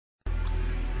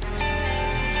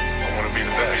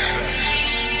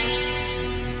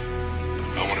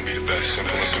the best,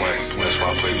 simple and plain. That's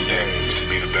why I play the game. To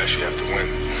be the best, you have to win.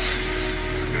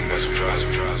 And that's what drives me.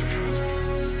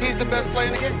 He's the best player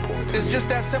in the game. It's just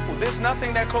that simple. There's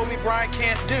nothing that Kobe Bryant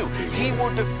can't do. He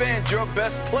will defend your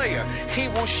best player. He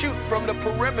will shoot from the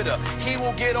perimeter. He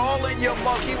will get all in your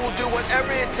mug. He will do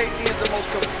whatever it takes. He is the most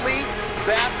complete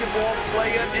basketball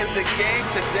player in the game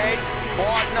today,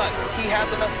 bar none. He has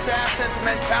an assassin's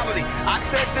mentality. I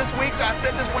said this week, I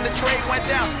said this when the trade went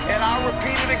down, and I'll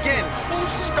repeat it again. Who's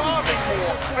starving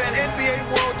more for an NBA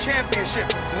World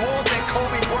Championship more than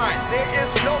Kobe Bryant? There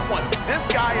is no one. This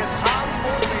guy is highly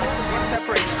motivated. What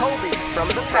separates Kobe from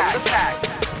the pack?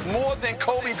 More than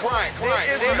Kobe Bryant.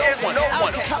 There is no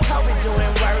one. Okay, Kobe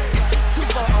doing work.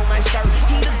 2-4 on my shirt.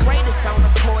 He the greatest on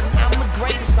the court, and I'm the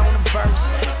greatest on the verse.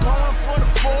 Going for the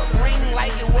fourth ring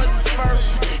like it was his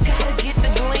first. Gotta get the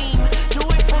gleam. Do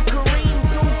it for Kareem.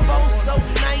 2-4 so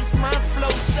nice, my flow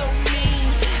so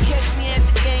mean. Catch me at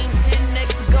the game sitting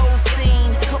next to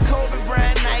Goldstein. Kobe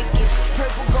Bryant Nikes,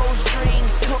 purple gold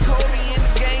strings. Kobe in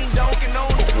the game, dunking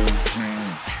on the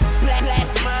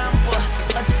Black mamba,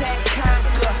 attack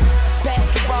conquer.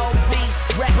 Basketball beast,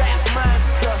 rap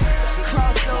monster.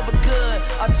 Crossover good,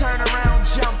 a turnaround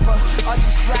jumper, or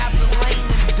just drive the lane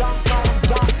and dunk on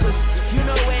dunkers. You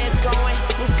know where it's going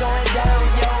down,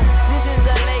 yo. This is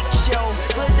the Lake Show,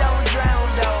 but don't drown,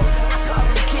 though. I call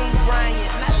him King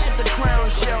Bryant, not let the crown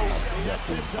show.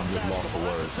 I'm just lost for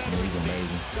words. He's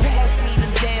amazing. Pass me the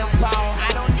damn ball,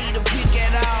 I don't need a pick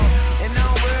at all. And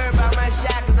don't worry about my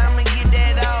shot, cause I'ma get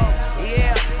that off.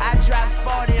 Yeah, I drops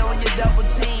 40 on your double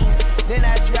team, then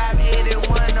I drop 81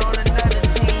 on another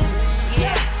team.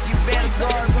 Yeah, you better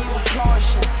guard me with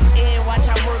caution, and watch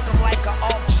I work them like an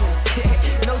auction.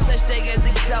 No such thing as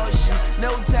exhaustion,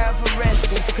 no time for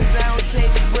resting, cause I don't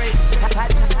take breaks, I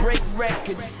just break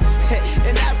records.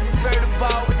 And I prefer the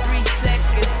ball with 3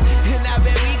 seconds, and I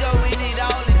bet we go win it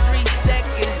all in 3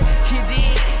 seconds. You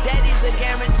did, that is a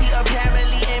guarantee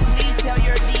apparently, and please tell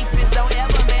your defense, don't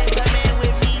ever man to man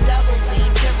with me, double team,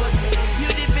 triple team. You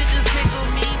defenders tickle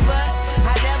me, but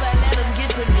I never let them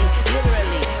get to me,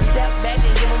 literally. Step back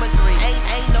and give him a 3,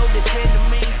 ain't no defending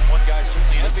me. One guy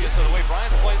certainly envious of the way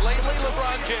Bryant's played lately,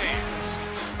 LeBron James.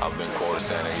 I've been quoted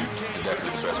saying that he's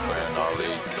definitely the best player in our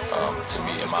league. To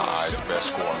me, in my eyes, the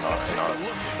best scorer in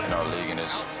our league. And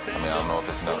it's, I mean, I don't know if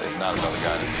it's not another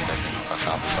guy in the league that can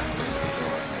accomplish something that he's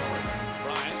doing.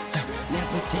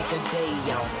 Never take a day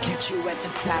off. Catch you at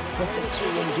the top, put the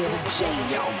key and get a J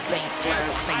off.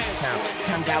 Baseline, FaceTime,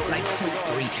 tongued out like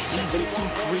 2-3. Even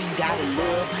 2-3, gotta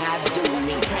love how I do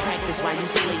me. Practice while you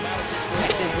sleep,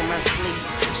 practice in my sleep.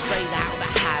 Straight out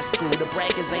of high school, the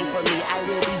brackets ain't for me. I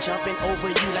will be jumping over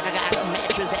you like I got a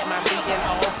mattress at my feet. And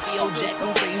all Phil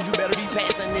Jackson says you better be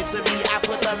passing it to me. I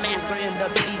put the master in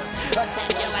the piece,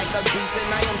 attack you like a beast.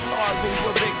 And I am starving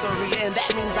for victory, and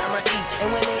that means I'ma eat. And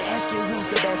when they ask you who's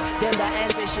the best, then the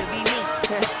answer should be me.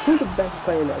 Who's the best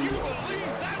player in the NBA?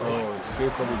 Oh,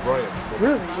 still Kobe Bryant.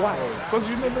 Really? Why? Because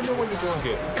you never know what you're going to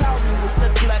get. Call me Mr.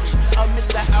 Clutch or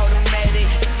Mr. Automatic.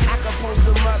 I can post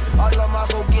them up, all of them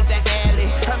go get the alley.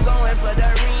 I'm going for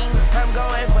the ring, I'm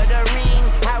going for the ring.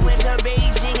 I went to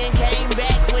Beijing and came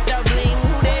back with the bling.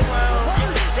 Who they want?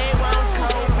 They want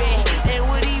Kobe. And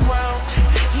what he want?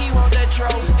 He want the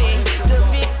trophy, the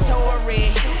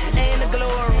victory, and the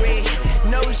glory.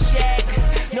 No Shaq,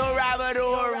 no Robert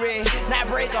Ory. Now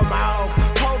break them off,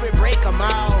 Kobe break them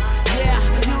off. Yeah,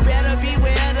 you better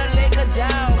beware the Laker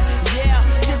dog. Yeah,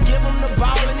 just give him the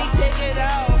ball and he take it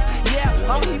off.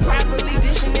 Yeah, oh he properly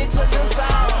dishing it to the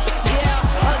song. Yeah,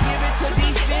 I'll give it to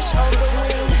these fish on the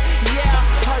wing.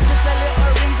 Yeah, or just a little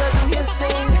Ariza do his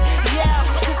thing. Yeah,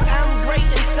 cause I'm great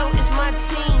and so is my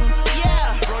team.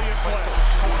 Yeah.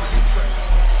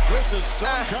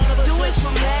 Do it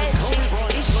for magic,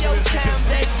 it's showtime,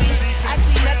 baby. I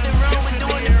see nothing wrong with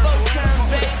doing it full time,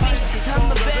 baby. I'm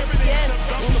the best, yes,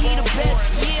 and he the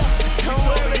best, yeah. Don't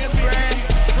worry, the grind,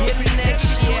 get me next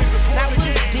year. Now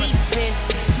what's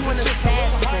defense to an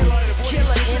assassin?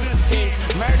 Killer instinct,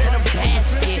 murder the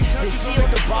basket, then steal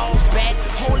the ball back,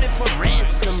 hold it for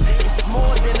ransom. It's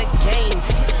more than a game,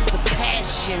 this is a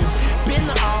passion. Been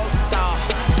the all-star,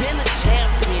 been a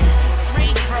champion.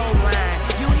 Free throw line,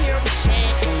 you hear him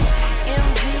chanting.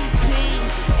 MVP,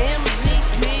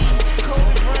 MVP,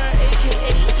 Kobe Bryant,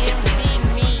 aka MV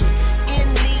me. In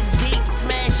knee deep,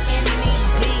 smash in knee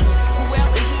deep.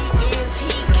 Whoever he is,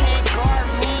 he can't guard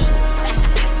me.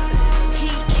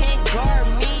 He can't guard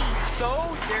me.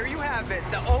 So, there you have it.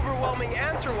 The overwhelming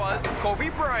answer was Kobe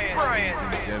Bryant. Ladies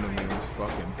and gentlemen, we're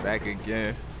fucking back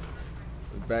again.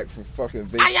 We're back from fucking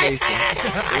vacation.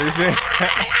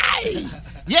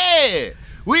 Yeah,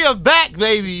 we are back,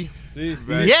 baby.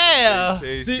 Yeah.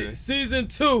 Season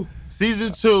 2.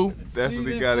 Season 2.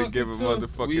 Definitely gotta give a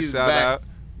motherfucking shout out.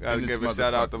 Gotta give a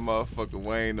shout out to motherfucking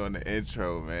Wayne on the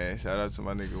intro, man. Shout out to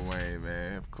my nigga Wayne,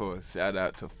 man. Of course. Shout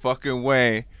out to fucking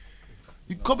Wayne.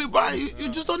 Kobe Bryant, you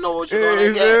just don't know what you're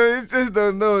gonna get. You just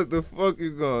don't know what the fuck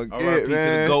you gonna get, man. R.I.P. to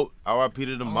the GOAT. R.I.P.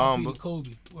 to the Mamba.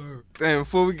 Kobe. Word. Damn,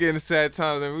 before we get into sad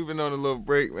times, man, we've been on a little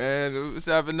break, man. What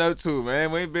y'all been up to,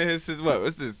 man? We ain't been here since what?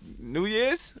 What's this? New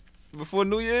Year's? Before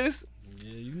New Year's?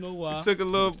 Yeah, you know why. We took a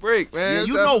little break, man. Yeah,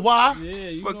 you know why. Yeah,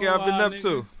 you fuck know y'all why, been up nigga.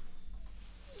 to?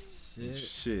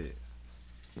 Shit.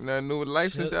 Nothing new with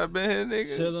life since y'all been here,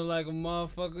 nigga? Chilling like a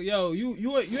motherfucker. Yo,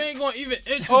 you ain't gonna even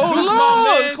introduce Hold my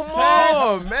on, man's come pad.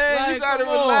 on, man. Like, You gotta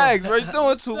come on. relax, bro. You're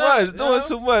doing too much. Yo. Doing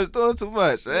too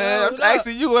much, man. Yo, I'm what up?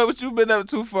 asking you what you been up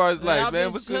to far as Man, life, I've man.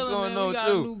 been What's chilling, going man. on We with got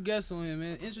a you? new guest on here,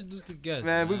 man. Introduce the guest.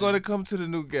 Man, we're gonna come to the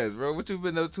new guest, bro. What you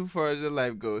been up to far as your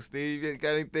life goes, Steve? You got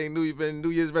anything new? You been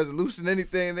New Year's resolution,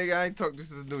 anything, nigga? I ain't talked to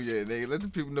since New Year, nigga. Let the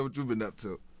people know what you been up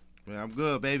to. Man, I'm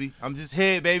good, baby. I'm just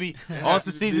here, baby. On to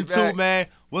to season be back. 2, man.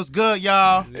 What's good,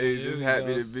 y'all? Hey, Yeah, just we happy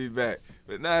go. to be back.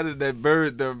 But now that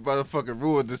bird done motherfucking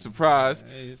ruined the surprise.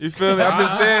 Hey, You feel me? I've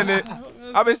been saying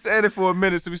it. I've been saying it for a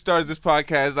minute since we started this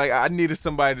podcast. Like, I needed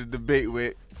somebody to debate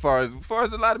with as far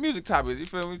as a lot of music topics. You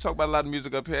feel me? We talk about a lot of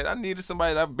music up here. I needed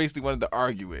somebody that I basically wanted to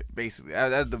argue with, basically.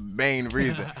 That's the main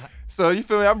reason. So, you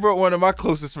feel me? I brought one of my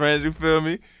closest friends, you feel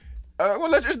me? I'm going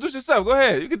to let you introduce yourself. Go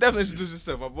ahead. You can definitely introduce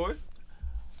yourself, my boy.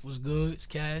 What's good? It's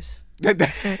Cash.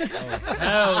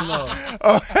 Hell no.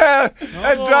 Oh, hell.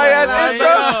 That dry ass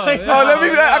intro. no, Oh, let me.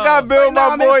 I gotta build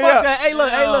my boy up. Hey,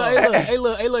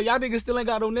 look. Y'all niggas still ain't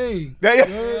got no name.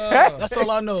 That's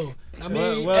all I know. I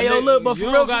mean, Well, hey, yo, look, but you for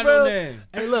Oh, real, don't got for no real. name.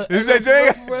 Hey, look, You said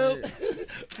Jay?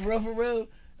 for real.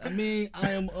 I mean,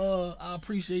 I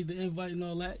appreciate the invite and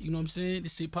all that. You know what I'm saying?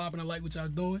 This shit popping. I like what y'all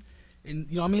doing. And,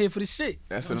 you know, I'm here for the shit.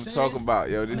 That's you know what I'm saying? talking about,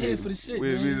 yo. I'm here for the shit,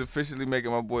 man. We's officially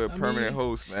making my boy a permanent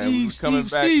host, man. Steve, We coming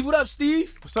back. Steve, what up,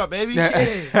 Steve? What's up, baby?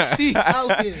 Yeah, Steve out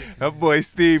there. That boy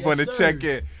Steve Yes, want to sir. check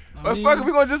in. I But mean- fuck it,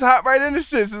 we gonna just hop right into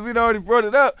shit since we already brought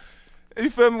it up. You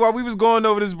feel me? While we was going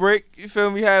over this break, you feel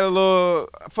me? We had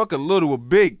a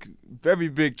big, very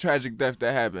big tragic death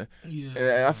that happened. Yeah.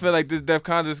 And I feel like this death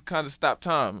kind of stopped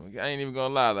time. I ain't even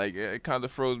gonna lie, like it kind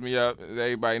of froze me up.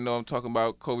 Everybody know I'm talking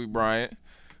about Kobe Bryant.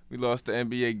 We lost the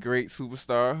NBA great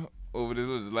superstar over this.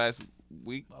 What was it, last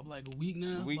week? About like a week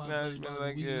now. It's been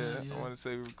like, yeah. yeah. I want to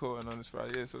say we're recording on this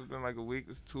Friday. Yeah, so it's been like a week.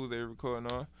 It's Tuesday we're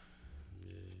recording on.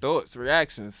 Thoughts,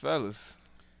 reactions, fellas.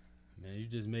 Man, you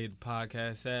just made the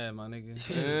podcast sad, my nigga.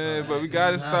 Yeah, but we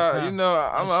gotta start. You know,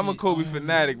 I'm a Kobe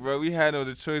fanatic, bro. We had no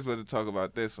other choice but to talk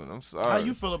about this one. I'm sorry. How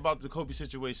you feel about the Kobe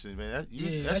situation, man?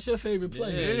 That's your favorite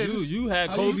player. Yeah, you had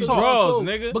How Kobe you feel about draws, Oh,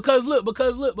 nigga. Because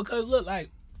look, like,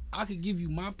 I could give you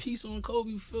my piece on Kobe,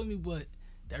 you feel me? But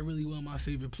that really wasn't my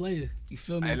favorite player, you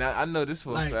feel me? And I know this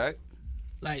for a fact.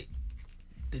 Like,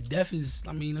 the death is,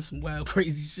 I mean, that's some wild,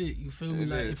 crazy shit, you feel me? It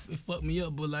Like, is. it fucked me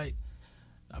up, but like,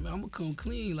 I mean, I'm gonna come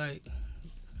clean, like,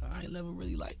 I ain't never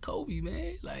really liked Kobe,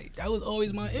 man. Like, that was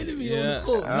always my enemy on the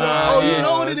court. You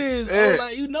know what it is.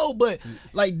 Like, you know, but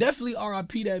like, definitely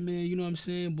R.I.P. that man, you know what I'm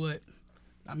saying? But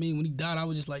I mean, when he died, I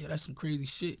was just like, yo, that's some crazy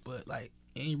shit. But like,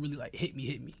 it ain't really like hit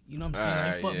me. You know what I'm saying?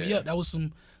 Like, it fucked me up. That was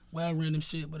some wild random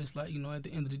shit. But it's like, you know, at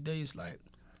the end of the day, it's like,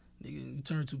 nigga, you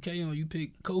turn 2K on, you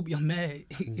pick Kobe, I'm mad.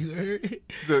 You heard?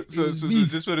 So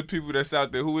just for the people that's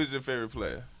out there, who is your favorite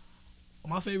player?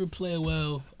 My favorite player,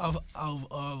 well, I've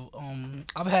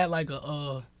had like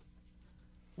a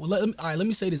let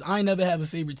me say this. I ain't never have a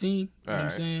favorite team. You know what I'm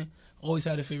saying? Always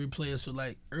had a favorite player. So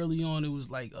like early on, it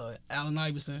was like Allen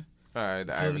Iverson. All right,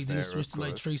 the Feel me? Iverson Then it era, switched to of like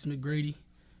course. Tracy McGrady.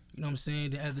 You know what I'm saying?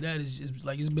 Then after that, it's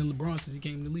been LeBron since he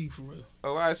came in the league for real. Oh,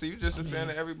 all right, so you just a fan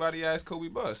of everybody asked Kobe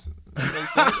Bust. That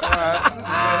makes sense. All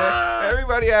right.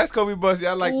 Everybody asked Kobe Bust.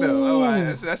 Y'all like them. All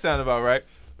right, that sounds about right.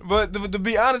 But to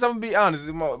be honest, I'm going to be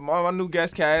honest. My new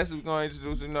guest, Cass, we're going to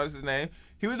introduce him. You know this is his name.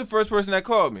 He was the first person that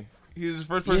called me. He was the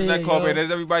first person that called me. And as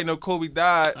everybody know, Kobe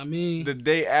died the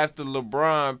day after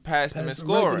LeBron passed him in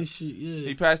scoring.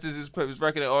 He passed his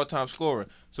record in all-time scoring.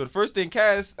 So the first thing,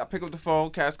 Cass, I pick up the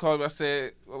phone. Cass called me. I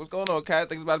said, what's going on, Cass? I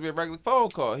think it's about to be a regular phone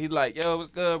call. He like, yo, what's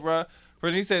good, bro?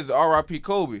 First thing he says, R.I.P.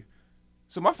 Kobe.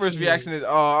 So my first reaction is,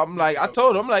 I'm like, I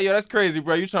told him, I'm like, yo, that's crazy,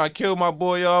 bro. You trying to kill my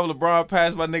boy off? LeBron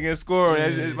passed my nigga in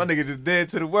scoring. My nigga just dead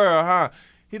to the world, huh?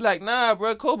 He like, nah,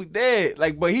 bro, Kobe dead.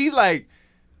 Like, but he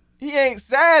ain't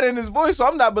sad in his voice, so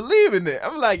I'm not believing it.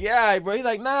 I'm like, yeah, bro. He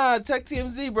like, nah, check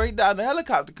TMZ, bro. He died in a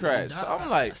helicopter crash. So I'm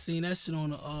like, I seen that shit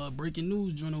on the breaking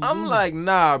news journal. I'm like,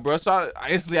 nah, bro. So I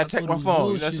instantly check my phone.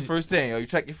 bullshit. That's the first thing. You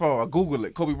check your phone. I Google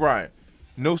it. Kobe Bryant.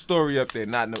 No story up there,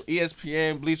 not no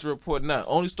ESPN, Bleacher Report, none.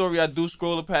 Only story I do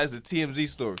scroll past is the TMZ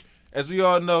story. As we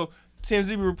all know, TMZ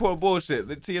be reporting bullshit.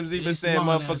 The TMZ been saying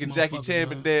motherfucking Jackie Chan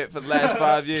been dead for the last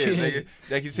 5 years, nigga.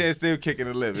 Jackie Chan still kicking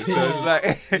the living.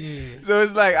 So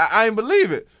it's like, I ain't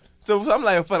believe it. So I'm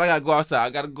like, fuck, I gotta go outside.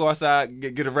 I gotta go outside,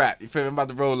 get a rap. You feel me? I'm about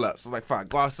to roll up. So I'm like, fine,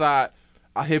 go outside.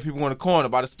 I hear people in the corner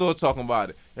by the store talking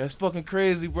about it. That's fucking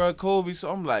crazy, bro, Kobe.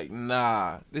 So I'm like,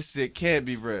 nah, this shit can't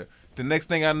be real. The next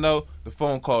thing I know, the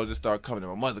phone calls just start coming.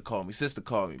 My mother called me, sister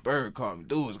called me, Bird called me,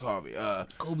 dudes called me.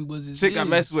 Kobe was his chick I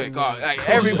messed with called. Like,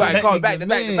 everybody called back to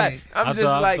back to back. I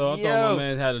thought my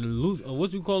man had a loose.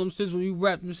 What you call them shits when you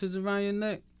wrap them shits around your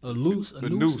neck? A noose?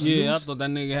 Yeah, I thought that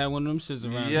nigga had one of them shits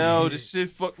around. Yo, the shit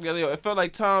fucked me. Yo, it felt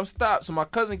like time stopped. So my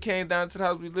cousin came down to the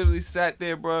house. We literally sat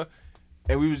there, bro,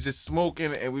 and we was just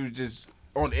smoking, and we was just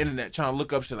on the internet trying to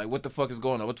look up shit like, what the fuck is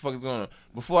going on? What the fuck is going on?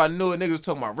 Before I knew it, niggas was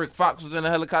talking about Rick Fox was in a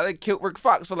helicopter. They killed Rick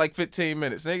Fox for like 15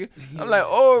 minutes, nigga. I'm like,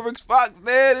 oh, Rick Fox,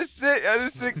 man, this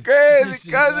shit crazy,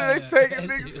 cousin. They taking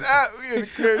niggas out. We in the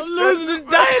crib. I'm losing the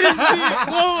dynasty.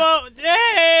 Come on,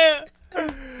 damn.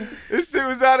 This shit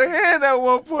was out of hand at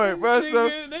one point, bro. So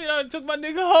they done took my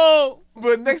nigga home.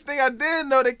 But next thing I did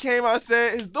know, they came out and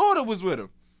said his daughter was with him.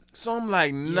 So I'm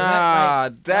like, nah,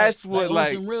 that's what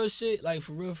like some real shit, like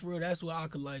for real, that's what I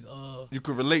could like you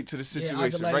could relate to the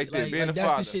situation right there, being a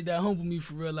that's father. The shit that humbled me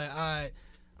for real. Like I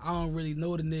don't really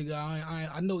know the nigga.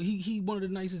 I know he one of the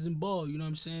nicest in ball, you know what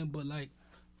I'm saying? But like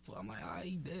I'm like,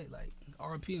 he dead, like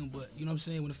RP him, but you know what I'm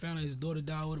saying? When they found out his daughter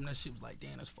died with him, that shit was like,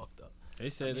 damn, that's fucked up. They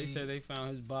said they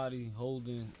found his body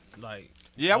holding like.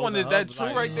 Yeah, I wonder is that true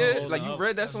like, right there? Like you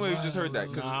read that somewhere, you just heard that?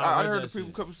 Because I heard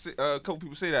a couple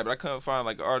people say that, but I couldn't find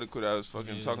like an article that was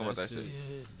fucking talking about that shit.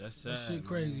 Yeah, that's sad. That shit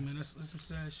crazy, man. That's some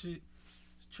sad shit.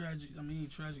 It's tragic. I mean,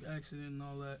 tragic accident and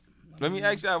all that. Let me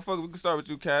ask y'all, we can start with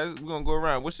you, Kaz. We're gonna go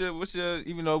around. What's your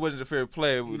even though it wasn't your favorite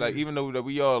player, like even though that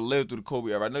we all lived through the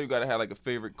Kobe era, I know you gotta have like a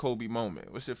favorite Kobe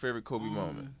moment. What's your favorite Kobe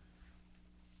moment?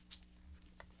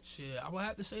 Shit, I would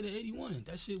have to say the 81.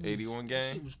 That shit was 81 game.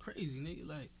 That shit was crazy, nigga.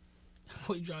 Like,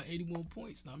 boy dropped 81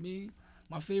 points. Know what I mean,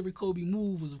 my favorite Kobe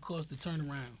move was of course the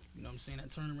turnaround. You know what I'm saying? That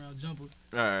turnaround jumper.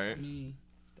 All right. I mean,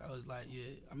 that was like,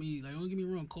 yeah. I mean, like, don't get me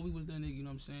wrong, Kobe was that nigga. You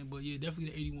know what I'm saying? But yeah, definitely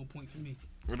the 81 point for me.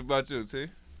 What about you, T?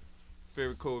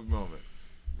 Favorite Kobe moment?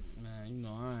 Man, you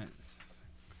know I ain't.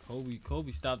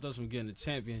 Kobe stopped us from getting the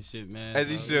championship, man. As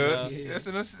he should. Yeah. That's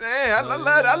what I'm saying. I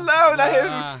love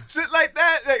that shit like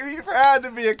that. Like, we proud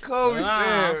to be a Kobe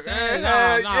fan.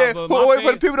 Yeah. Wait,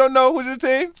 for the people don't know, who's your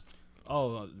team?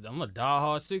 Oh, I'm a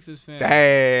diehard Sixers fan.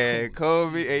 Dang,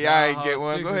 Kobe. Hey, y'all ain't get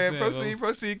one. Go ahead,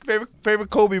 proceed. Favorite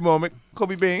Kobe moment.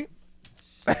 Kobe Bean.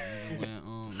 I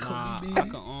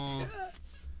can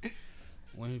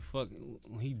when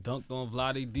he dunked on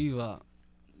Vlade Divac.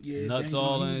 Yeah, nuts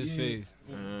all in his face.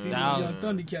 He was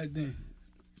Thundercat then.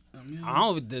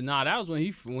 That was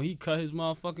when he cut his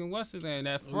motherfucking Western and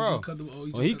that fro.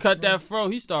 When he cut that fro,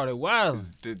 he started wild.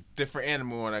 The different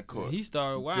animal on that court. He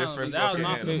started wild. Different that was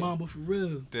my favorite. Mamba for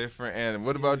real. Different animal.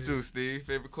 What about you, Steve?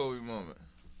 Favorite Kobe moment?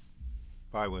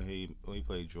 Probably when he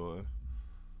played Jordan.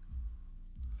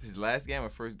 His last game or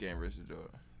first game versus Jordan?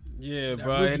 Yeah,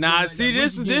 bro. Nah, see,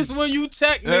 this when you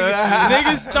check,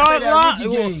 niggas start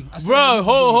lying. Bro,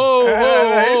 ho. He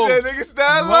said niggas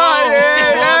start lying.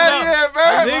 Yeah, bro.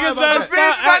 Niggas better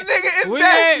start. My nigga in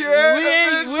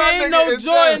death, we ain't no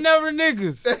Jordan never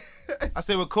niggas. I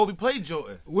said when Kobe played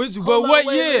Jordan. But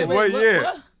what year? What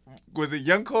year? Was it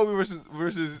young Kobe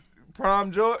versus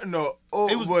prime Jordan? No,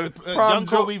 it was young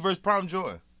Kobe versus prime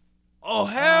Jordan. Oh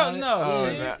hell no!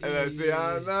 See,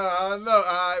 I don't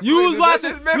know. You was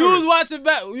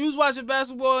watching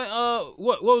basketball.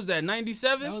 What was that?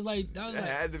 97? That was like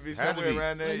had to be somewhere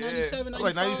around there. Like 97, 95.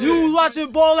 Like 96. You was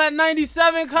watching ball at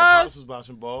 97, cuz? I was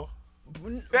watching ball.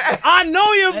 I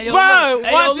know you, bro. I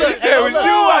was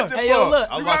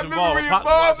watching ball.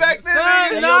 Ball back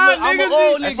then,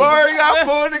 niggas. Barry got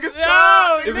four niggas.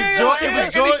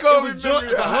 It was Jordan.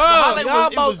 The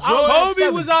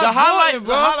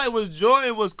highlight was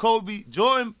Jordan was Kobe.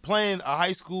 Jordan playing a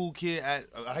high school kid at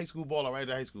a high school baller right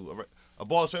at high school. A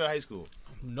baller straight out of high school.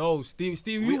 No, Steve,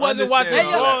 you wasn't watching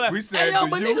ball. We said,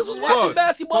 but niggas was watching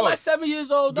basketball at 7 years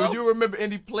old, though. Do you remember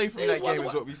any play from that game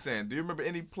is what we saying? Do you remember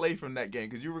any play from that game?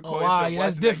 Because you recall yourself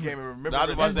watching that game and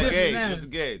remember that's the game. Just the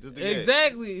game.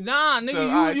 Exactly. Nah,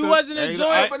 nigga, you wasn't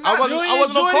enjoying it. I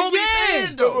wasn't a Kobe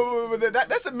fan, though.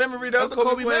 That's a memory. That's a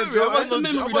Kobe memory. That's a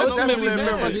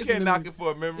memory. You can't knock it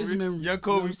for a memory. Young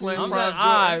Kobe playing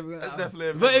prime Jordan. That's definitely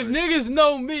a memory. But if niggas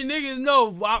know me, niggas know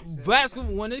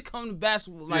basketball. When it comes to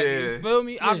basketball, like, you feel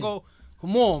me? I go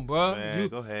Come on, bro. Man,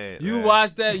 go ahead. You man.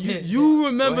 watched that. You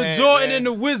remember ahead, Jordan man. and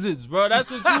the Wizards, bro.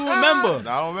 That's what you remember.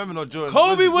 I don't remember no Jordan.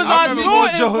 Kobe was on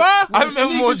Jordan, bro. I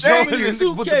remember more Jordan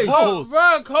with the Bulls.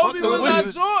 Bro, Kobe the was on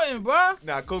Wizards. Jordan, bro.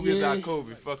 Nah, Kobe is not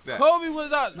Kobe. Fuck that. Kobe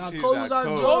was out. Nah, He's Kobe not was out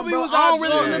Kobe. Jordan. Kobe Bro. was I out don't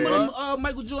really Jordan, remember them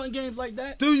Michael Jordan games like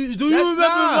that. Do you remember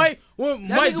Mike? When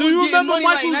That Mike? nigga Do was you getting remember money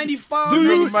Michael? like 95, do you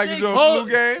Remember Michael Jordan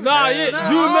flu game? Nah, Nah, you I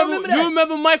don't remember that. You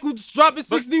remember Michael dropping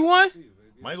 61?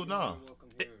 Michael, nah.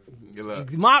 Good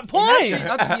luck. My point.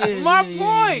 My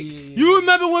point. You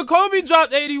remember when Kobe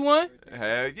dropped 81?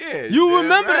 Hell yeah. You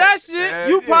remember that shit? Hell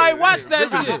You yeah. probably watched that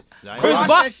shit. Yeah, I Chris watched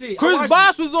that shit. I Chris watched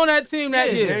Bosh was on that team that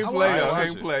He year. ain't play though. watched He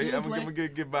ain't it. play. He I'm ain't gonna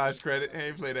give Bosh credit. He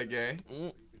ain't play that game.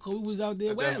 Kobe was out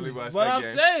there I definitely wilding. watched But that I'm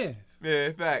game. saying.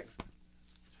 Yeah, facts.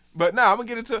 But nah, I'm gonna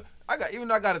get into. Even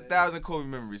though I got 1,000 Kobe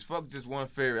memories. Fuck just one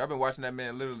favorite. I've been watching that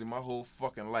man literally my whole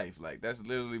fucking life. Like that's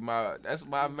literally that's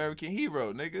my American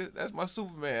hero, nigga. That's my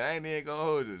Superman. I ain't even gonna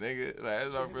hold it, nigga. Like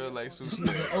that's my real life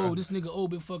Superman. This nigga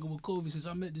been fucking with Kobe since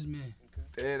I met this man.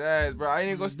 Dead ass, bro. I ain't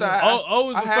even gonna stop.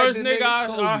 Was the had first the nigga I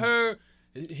Kobe. heard.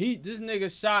 This nigga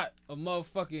shot a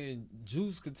motherfucking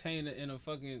juice container in a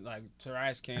fucking like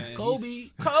trash can. Kobe.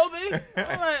 I'm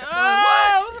like,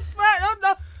 what the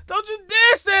fuck? Don't you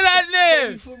dare say that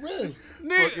name. Kobe for real.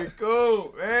 Nigga. Fucking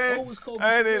cool, man. What was Kobe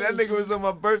That for nigga real, was on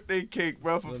my birthday cake,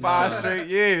 bro, for 5 straight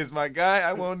years, my guy.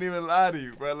 I won't even lie to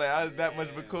you, bro. Like I was that much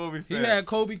of a Kobe fan. He had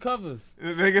Kobe covers.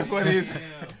 The nigga funny as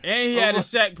And he had a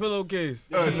Shaq pillowcase.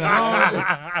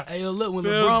 Hey, yo, look, when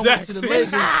Phil LeBron went to the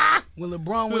Jackson. Lakers, when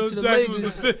LeBron went to the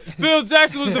Lakers, Phil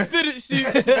Jackson was the fitted sheet.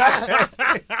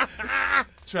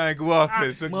 triangle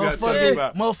offense. So you gotta tell me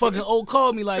about. motherfucking old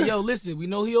called me like, yo, listen, we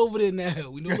know he over there now.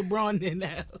 We know LeBron there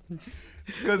now.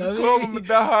 Because Kobe, I'm a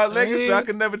diehard Lakers fan. I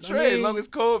could never trade. As mean- long as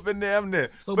Kobe been there, I'm there.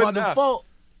 So But by default,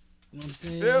 you know what I'm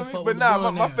saying? Feel You me? fuck But with nah,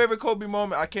 LeBron my now. favorite Kobe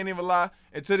moment, I can't even lie.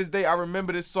 And to this day, I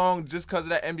remember this song just because of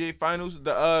that NBA Finals.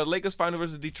 The Lakers final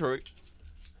versus Detroit.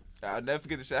 I'll never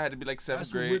forget this shit. I had to be like 7th That's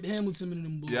with grade. Rip Hamilton and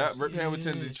them boys. Yeah, Rip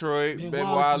Hamilton, Detroit, Ben Ben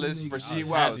Wallace Wallace, and them niggas. Rasheed I'm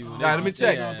Wallace. happy with Now, let me that.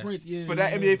 check. Yeah. Prince, yeah, For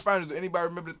that yeah. NBA Finals, do anybody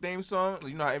remember the theme song?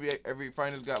 You know how every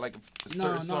finals got like a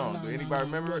certain song. Do anybody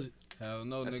remember it? Hell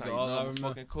no, That's nigga. how you All know I I'm a remember.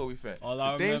 fucking Kobe fan. All The I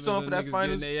theme remember song is for the that niggas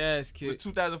finals getting their ass was kicked.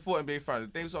 2004 NBA Finals.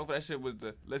 The theme song for that shit was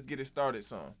the Let's Get It Started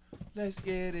song. Let's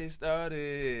get it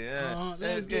started.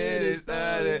 Let's get it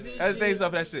started. That's the theme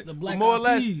song for that shit. The But Black more or Eyed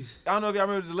less, Peas. I don't know if y'all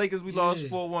remember the Lakers. We lost Yeah.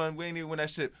 4-1. We ain't even win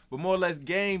that shit. But more or less,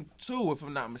 game 2, if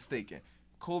I'm not mistaken,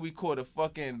 Kobe caught a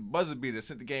fucking buzzer beater,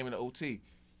 sent the game in the OT.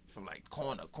 From like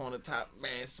corner top,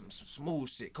 man, some smooth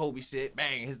shit, Kobe shit,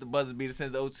 bang, hits the buzzer beater,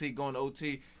 sends the OT, going to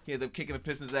OT. He ended up kicking the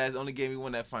Pistons' ass. Only game he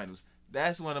won that finals.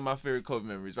 That's one of my favorite Kobe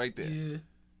memories right there. Yeah.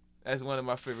 That's one of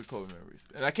my favorite Kobe memories.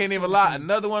 And I can't even lie.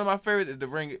 Another one of my favorites is the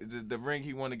ring. The ring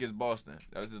he won against Boston.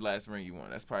 That was his last ring he won.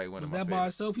 That's probably one Was of my that by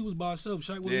favorites. himself? He was by himself.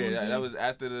 Shaq was Yeah, on the team? that was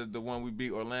after the one we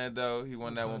beat Orlando. He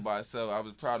won that one by himself. I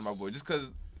was proud of my boy. Just because,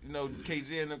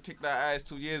 KG and them kicked our ass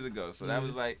 2 years ago. So that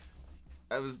was like,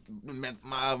 that was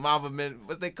my Mamba,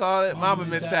 what's they call it? Mamba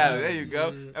mentality. There you go.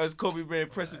 Yeah. That was Kobe being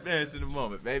perseverance in the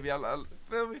moment, baby. I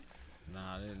feel me?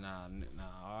 Nah,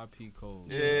 R.I.P.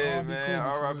 Kobe. Yeah, R.I.P. man. Kobe,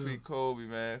 for R.I.P. real. Kobe,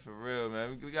 man. For real,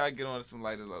 man. We gotta get on to some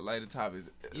lighter topics.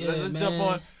 Yeah, Let's jump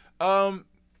man. on.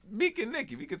 Meek and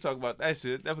Nicki. We could talk about that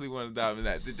shit. Definitely want to dive in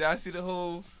that. Did y'all see the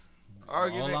whole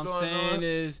argument All I'm going saying on?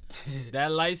 is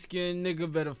that light skinned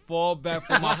nigga better fall back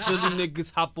for my Philly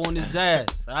niggas hop on his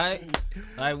ass, alright?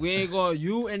 Like we ain't gonna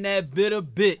you and that bitter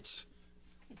bitch.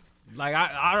 Like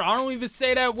I don't even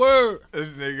say that word. This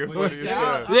nigga Wait, funny as say-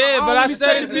 hell. Yeah, but I even said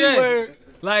say it the B again. word.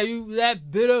 Like you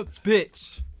that bitter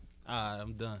bitch. Alright,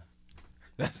 I'm done.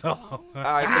 That's all. All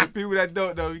right, for the people that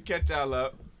don't know, we catch y'all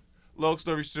up. Long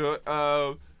story short,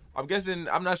 I'm guessing,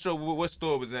 I'm not sure what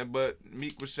store it was in, but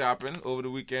Meek was shopping over the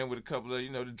weekend with a couple of,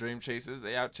 the Dream Chasers.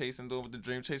 They out chasing, doing what the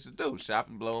Dream Chasers do,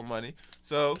 shopping, blowing money.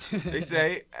 So they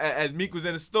say, as Meek was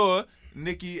in the store,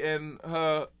 Nicki and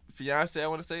her fiance, I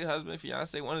want to say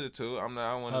fiance, one of the two. I don't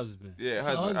want to. Husband. Yeah, It's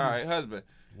a husband. husband. All right, husband.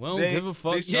 We don't give a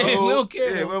fuck. Yeah, we don't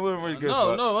care, Yeah, though. we don't really give a No,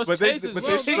 fuck. no, us But they chasers. We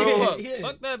stroll. don't give a fuck. Yeah.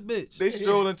 Fuck that bitch. They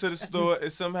stroll into the store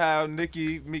and somehow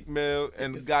Nicki, Meek Mill,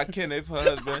 and Guy Kenneth, her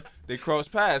husband, they cross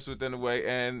paths within the way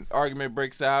and argument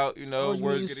breaks out,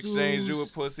 words get exchanged, you a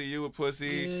pussy,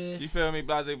 Yeah. you feel me,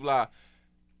 blah, blah, blah.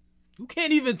 You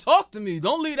can't even talk to me.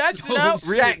 Don't leave that shit out.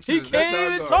 Reactions. He That's how can't it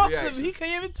even goes. talk to Reactions. me. He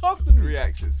can't even talk to me.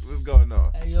 Reactions. What's going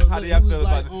on? Hey, yo, How look, do y'all he was feel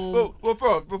about like, it? Well,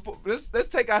 bro, before, let's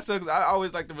take ourselves, I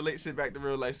always like to relate shit back to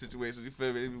real life situations, you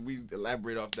feel me? We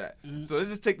elaborate off that. So let's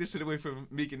just take this shit away from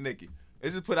Meek and Nicki.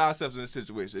 Let's just put ourselves in a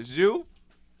situation. It's you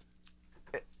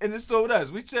in the store with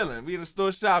us. We chilling. We in the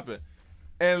store shopping.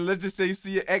 And let's just say you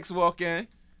see your ex walk in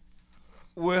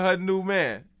with her new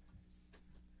man.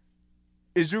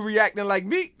 is you reacting like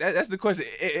Meek? That's the question.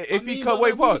 If he come,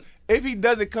 like pause. If he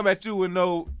doesn't come at you with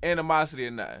no animosity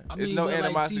or nothing, there's no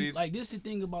animosity. Like this, the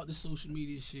thing about the social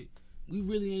media shit. We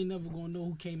really ain't never gonna know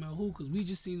who came out who because we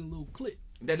just seen a little clip.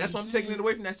 That's why I'm taking it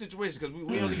away from that situation because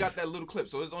we only got that little clip,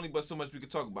 so there's only but so much we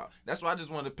could talk about. That's why I just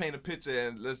wanted to paint a picture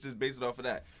and let's just base it off of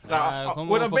that.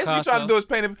 What I'm basically trying to do is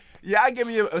paint I give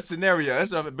me a scenario.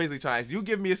 That's what I'm basically trying. You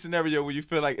give me a scenario where you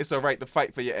feel like it's all right to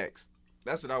fight for your ex.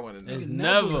 That's what I want to know. It's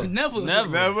never. Never.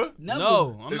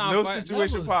 No, There's no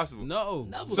situation possible. No.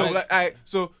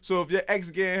 So so if your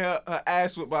ex getting her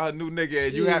ass whipped by her new nigga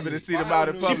and you happen to see them out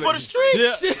in public, she for the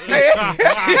streets.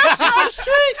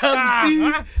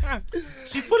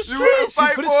 She for the streets. You wouldn't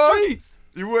fight for her?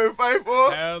 You wouldn't fight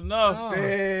for her? Hell no.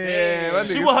 Damn.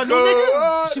 She with her new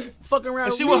nigga? She fucking around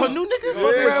with she me. with her new nigga?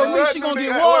 Fucking around with me, she gonna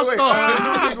get war star. Her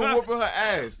new nigga whooping her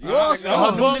ass. War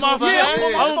star. I'm pulling my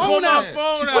phone out.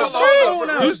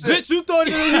 You bitch, you thought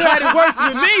you had it worse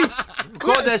than me.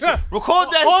 Record that shit. Record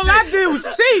that All shit. I did was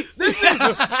cheat. This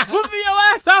nigga whooping your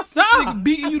ass outside. This nigga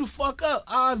beating you the fuck up.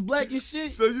 Eyes black and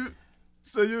shit. So you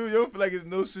don't feel like there's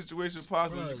no situation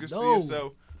possible you can see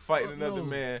yourself fighting another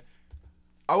man.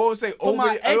 I won't say over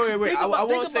your ex. Wait. I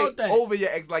won't say over your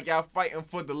ex like y'all fighting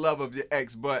for the love of your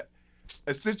ex, but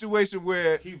a situation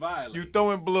where you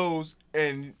throwing blows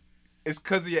and it's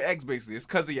because of your ex, basically. It's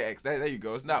because of your ex. There you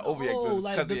go. It's not over your ex, but it's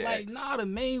because of your ex. The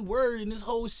main word in this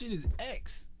whole shit is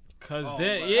ex. Cause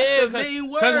that's the main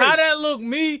word. Cause how that look,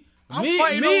 me and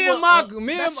my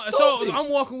so I'm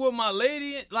walking with my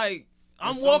lady, like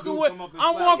I'm walking with my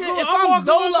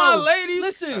lady.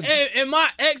 Listen, and my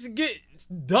ex get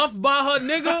duffed by her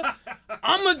nigga,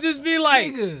 I'ma just be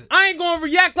like, I ain't gonna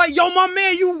react like, yo, my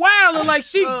man, you wildin'. Like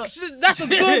she that's a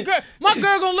good girl. My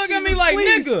girl gonna look at me like,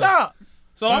 nigga. Stop.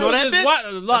 So I'm gonna just watch.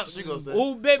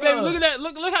 Oh, baby, look at that.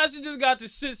 Look how she just got the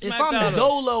shit smacked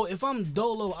out. If I'm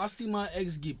dolo, I see my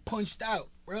ex get punched out,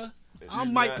 bruh. I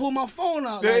might pull my phone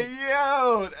out. Like,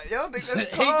 yo, you don't think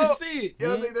that's cold? Hate to see it. You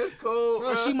don't think that's cold?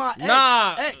 Bro, she my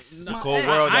ex. It's a cold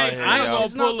world out here. I ain't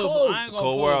gonna pull It's a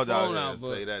cold world out here. I'll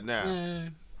tell you that now.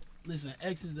 Man, listen,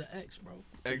 ex is an ex, bro.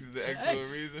 Ex is an ex for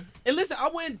a reason. And listen, I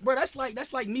went, bro. That's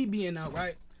like me being out,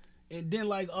 right? And then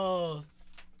like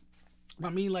I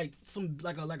mean, like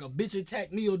a bitch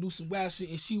attack me or do some wild shit,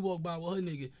 and she walk by with her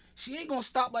nigga. She ain't gonna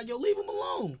stop like, yo, leave him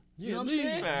alone. You know what I'm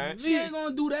saying? Man. She ain't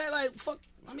gonna do that. Like, fuck.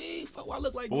 I mean, fuck. What I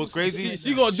look like. But what's crazy?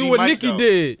 She gonna do what Nicki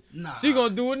did. Nah. She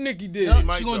gonna do what Nicki did.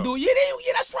 She gonna do it.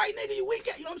 Yeah, that's right, nigga. You weak.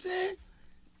 You know what I'm saying?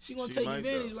 She gonna take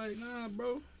advantage. Like, nah,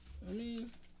 bro. I mean.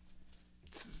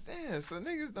 Damn, so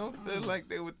niggas don't feel like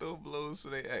they would throw blows for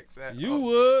their ex. You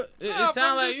would. It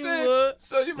sound like you would.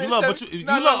 So you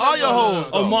love all your hoes.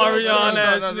 Oh, Marion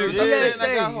ass nigga. Yeah,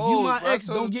 say, if you my ex,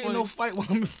 don't get in no fight while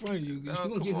I'm in front of you. You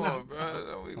gonna get knocked.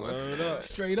 Bro.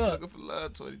 Straight up. Looking for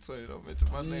love 2020. Don't mention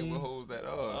my name with hoes at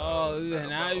all. Oh, yeah,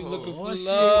 now you looking for shit.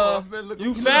 love.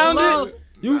 You found it?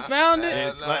 You found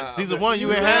it? Season 1,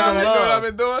 you ain't had no You know what I've love.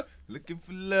 been doing? Looking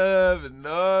for love and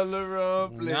all the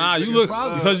wrong places. Nah, you look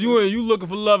because you looking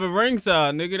for love at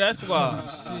ringside, nigga. That's why.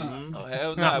 Oh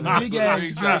hell nah, big ass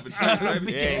drinks. Yeah,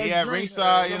 he at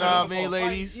ringside, you know what I mean,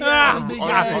 ladies? On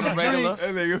the regular.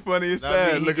 That nigga funny as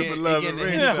sad. Looking for love at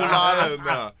ringside. Hell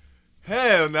nah.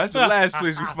 Hell nah. That's the last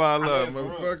place you find love,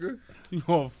 motherfucker. You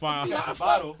gonna find But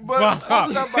I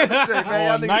was about to say,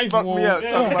 man, y'all niggas fucked me up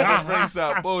talking about that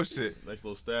ringside bullshit. Nice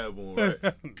little stab wound, right?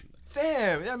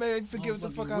 Damn, yeah, man, forget what the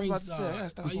fuck I was about to say. I gotta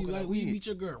stop smoking that We weed. meet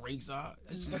your girl ringside.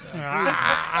 That shit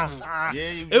sound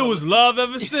Yeah, it was love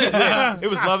ever since. It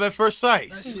was love at first sight.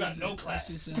 crazy. That shit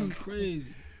sound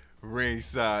crazy.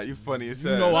 Ringside, you funny as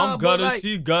hell. You know I'm but gutter, like-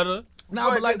 she gutter. Nah,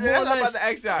 but like more or I'm about less. to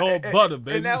ask y'all. It's all butter,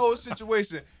 baby. In that whole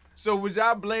situation, so would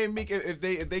y'all blame Meek if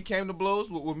they came to blows?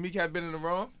 Would Meek have been in the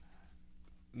wrong?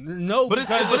 No, But it's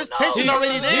tension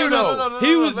already there, though.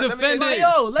 He was Let me defending. say-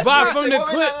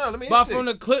 From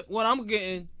the clip, what I'm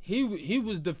getting, he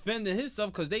was defending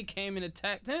himself because they came and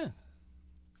attacked him.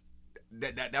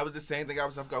 That was the same thing. I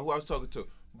forgot who I was talking to.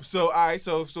 So all right,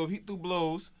 so if he threw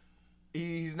blows,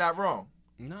 he's not wrong.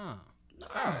 Nah. All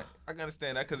right, I can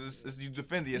understand that because it's you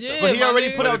defending yourself. Yeah, But he already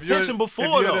put But out if you're- tension if before,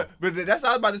 you're though. But that's what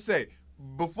I was about to say.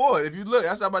 Before, if you look,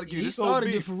 that's what I'm about to give you. He This whole started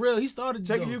it beef. for real. He started it.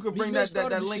 Check if though. you could Meek bring Mill that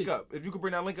started the link shit. up. If you could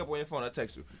bring that link up on your phone, I'll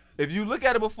text you. If you look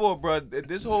at it before, bro,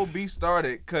 this whole beef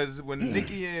started because when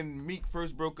Nicki and Meek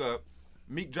first broke up,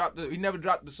 Meek dropped he never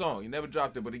dropped the song. He never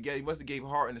dropped it, but he must have gave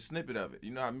Harden a snippet of it. You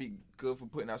know how Meek good for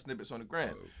putting out snippets on the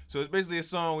gram. So it's basically a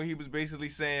song where he was basically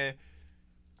saying,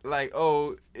 like,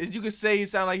 oh, you could say it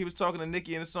sounded like he was talking to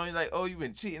Nicki in the song. He's like, oh, you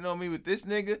been cheating on me with this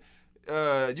nigga.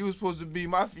 You was supposed to be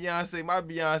my fiance, my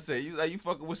Beyonce. You like you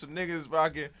fucking with some niggas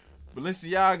rocking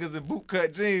Balenciagas and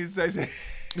bootcut jeans.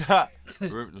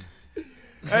 Ripped them.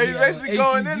 Hey, he's basically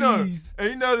going in on him. ACGs. And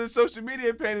you know the social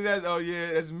media painted as, oh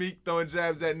yeah, that's Meek throwing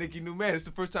jabs at Nicki Newman. It's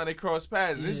the first time they crossed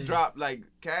paths. And this dropped like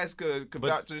Cass could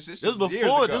vouch to this shit. This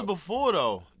was before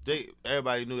though.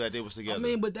 Everybody knew that they was together. I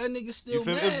mean, but that nigga still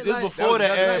mad. This like, before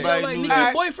that everybody like, knew nigga,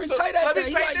 that. boyfriend tight at that.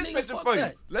 He like, nigga, picture fuck for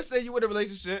that. you. Let's say you in a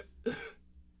relationship.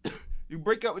 You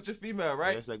break up with your female, right?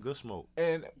 Yeah, that's that good smoke.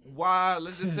 And why?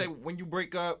 Let's just say when you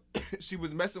break up, she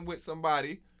was messing with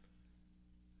somebody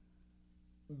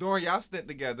during y'all stint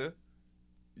together.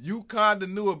 You kind of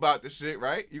knew about the shit,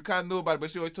 right? You kind of knew about it,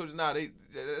 but she always told you, nah,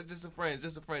 that's just a friend.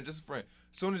 As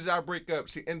soon as y'all break up,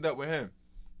 she end up with him.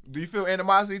 Do you feel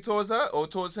animosity towards her or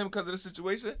towards him because of the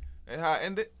situation and how it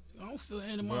ended? I don't feel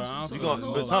animosity.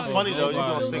 But something funny though. You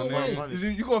gonna say something funny.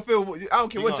 You gonna feel? I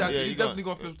don't care what y'all say. You definitely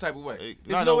gonna feel some type of way.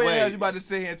 There's no way you about to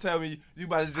sit here and tell me you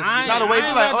about to just. Not a way.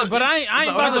 But I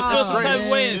ain't about to feel some type of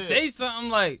way and say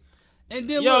something like. And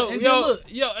then look,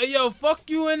 yo, fuck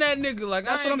you and that nigga. Like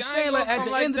that's what I'm saying. Like at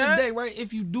the end of the day, right?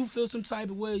 If you do feel some type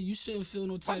of way, you shouldn't feel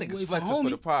no type of way for homie. For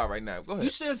the pod right now. Go ahead. You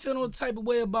shouldn't feel no type of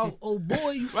way about old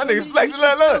boy. You my niggas flexing.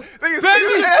 Look.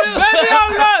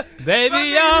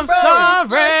 Baby, I'm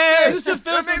sorry. You should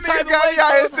feel some type of way. Got me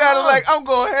out here sounding like I'm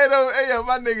going head over. Hey, yo,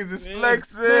 my niggas is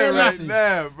flexing right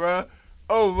now, bro.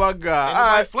 Oh my God! Ain't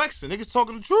nobody flexing. Niggas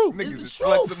talking the truth. Niggas is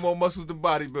flexing more muscles than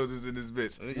bodybuilders in this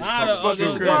bitch. Like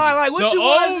what you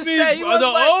want to say?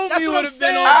 That's what I'm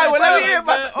saying. All right, well let me hear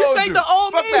about the old This ain't the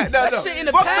old me. That shit in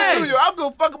the past. Fuck the new you. I'm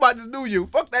gonna fuck about this new you.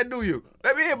 Fuck that new you.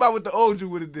 Let me hear about what the old you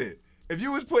would have did. If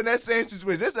you was put in that same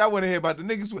situation, this I want to hear about the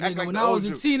niggas who act like when the I old was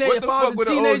you. a teenager, if I was a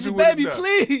teenager, baby,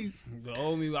 please. The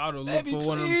old me, I would have looked for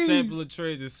one of them sampler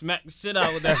trays and smack the shit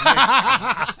out with that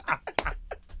nigga.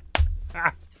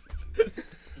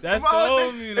 That's the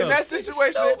old me though. In that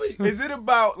situation, is it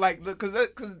about like, cause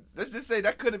let's just say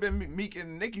that could have been Meek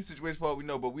and Nicki's situation for all we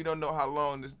know, but we don't know how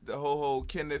long the whole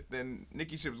Kenneth and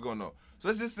Nicki shit was going on. So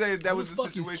let's just say that was the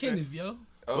situation. Who the fuck is Kenneth, yo?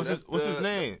 Oh, what's his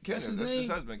name? That's his name. That's his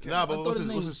husband. Nah, but what's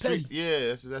name his Petty. Yeah,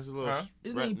 that's his little.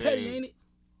 His name Petty, ain't it?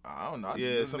 I don't know.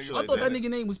 Yeah, I thought that nigga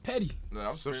name was Petty. No,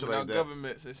 I'm screaming out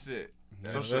governments and shit.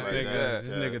 This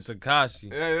nigga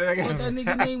Takashi. I thought that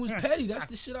nigga name was Petty. That's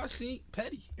the shit I seen.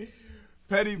 Petty.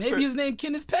 Maybe his name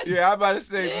Kenneth Petty. Yeah, I'm about to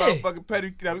say motherfucking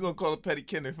Petty. Now we're gonna call it Petty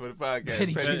Kenneth for the podcast.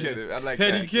 Petty Kenneth. I like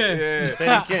Petty that. Ken. Yeah.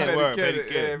 Petty Ken. Petty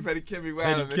Ken. Yeah, Petty Ken be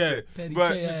wild and shit. Petty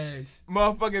but ass.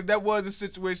 Motherfucker, that was a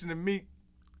situation to me.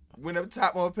 When I'm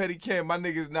top on Petty Ken, my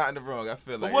nigga's not in the wrong. I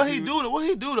feel like. What he do though?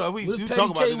 You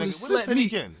talk about this nigga. What is Petty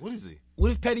Ken? What is he?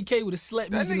 What if Petty K would have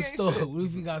slept me in the store? What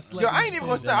if he got slept? Yo, I ain't even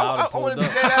gonna stop. I want to be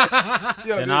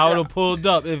that. And I would have pulled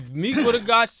up. If Meek would have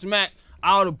got smacked,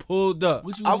 I would have pulled up.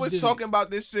 I was talking about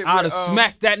this shit. I would have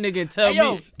smacked that nigga and tell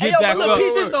me, get back up.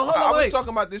 I was talking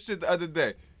about this shit the other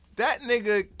day. That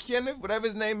nigga, Kenneth, whatever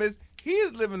his name is, he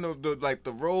is living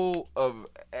the role of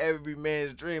every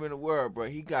man's dream in the world, bro.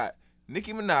 He got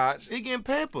Nicki Minaj. He getting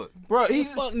pampered. Bro,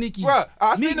 fuck Nicki. Bro,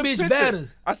 I Meek seen the bitch picture.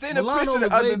 better. I seen the picture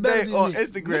the other day on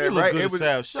Instagram, right? It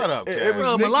was shut up.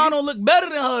 Bro, Milano look better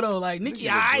than her though. Like Nicki,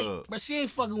 but she ain't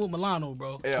fucking with Milano,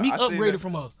 bro. Yeah, Meek upgraded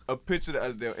from her. A picture the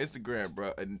other day on Instagram,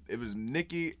 bro, and it was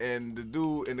Nicki and the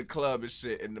dude in the club and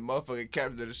shit, and the motherfucking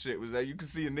caption of the shit was like, you could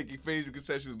see in Nicki's face, you could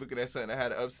say she was looking at something that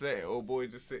had her upset, and old boy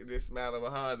just sitting there smiling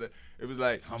behind her. It was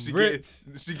like, she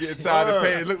getting tired of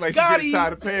paying. It looked like she getting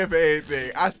tired of paying for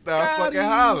everything. I started fucking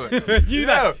hollering.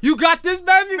 You got this,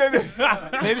 baby?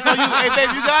 Baby, so you, hey,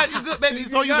 baby, you good, baby?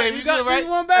 So you, baby, you good, right?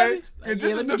 One, baby?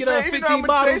 Yeah, let me get her 15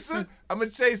 bottles. I'm a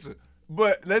chaser.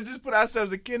 But let's just put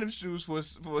ourselves in Kenneth's shoes for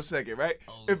a second, right?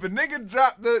 If a nigga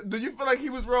dropped do you feel like he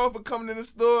was wrong for coming in the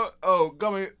store?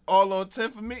 Going all on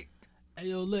 10 for me? Hey,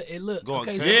 yo, look.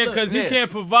 Okay, yeah, because you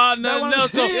can't provide nothing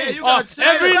else. So,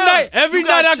 every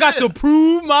night I got to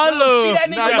prove my love. See that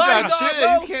nigga bodyguard,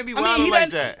 bro? You can't be wild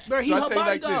like that. Bro, he her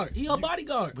bodyguard. He her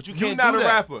bodyguard. But you can't not a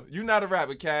rapper. You not a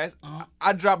rapper, Cass.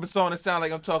 I drop a song that sound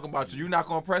like I'm talking about you. You not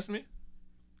gonna press me?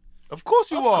 Of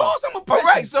course you are. Of course I'm a person.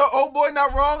 All right, so old boy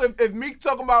not wrong. If Meek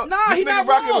talking about he not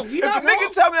wrong. If a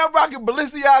nigga tell me I'm rocking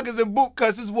Balenciagas and boot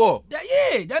cuts, it's war. That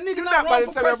nigga not wrong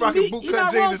for pressing me. He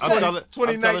not wrong for that.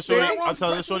 2019. I'm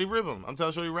telling Shorty rip him. I'm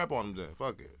telling Shorty rap on him then.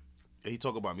 Fuck it. He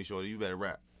talk about me, Shorty. You better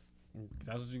rap.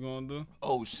 That's what you gonna do?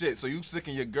 Oh shit! So you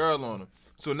sicking your girl on him.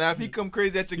 So now if he come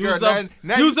crazy at your girl,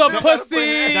 now use a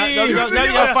pussy. Now we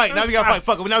gotta fight. Now we gotta fight.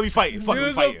 Fuck it. Now we fighting. Fuck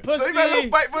it. Fighting. So you gotta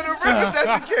fight for the rip if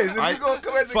that's the case. If you gonna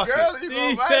come at your girl, you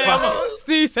gonna fight.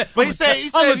 Steve said, but he said,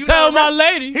 I'm gonna tell my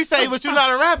lady. He said, but you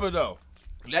not a rapper though.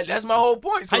 That's my whole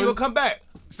point. So how you gonna come back?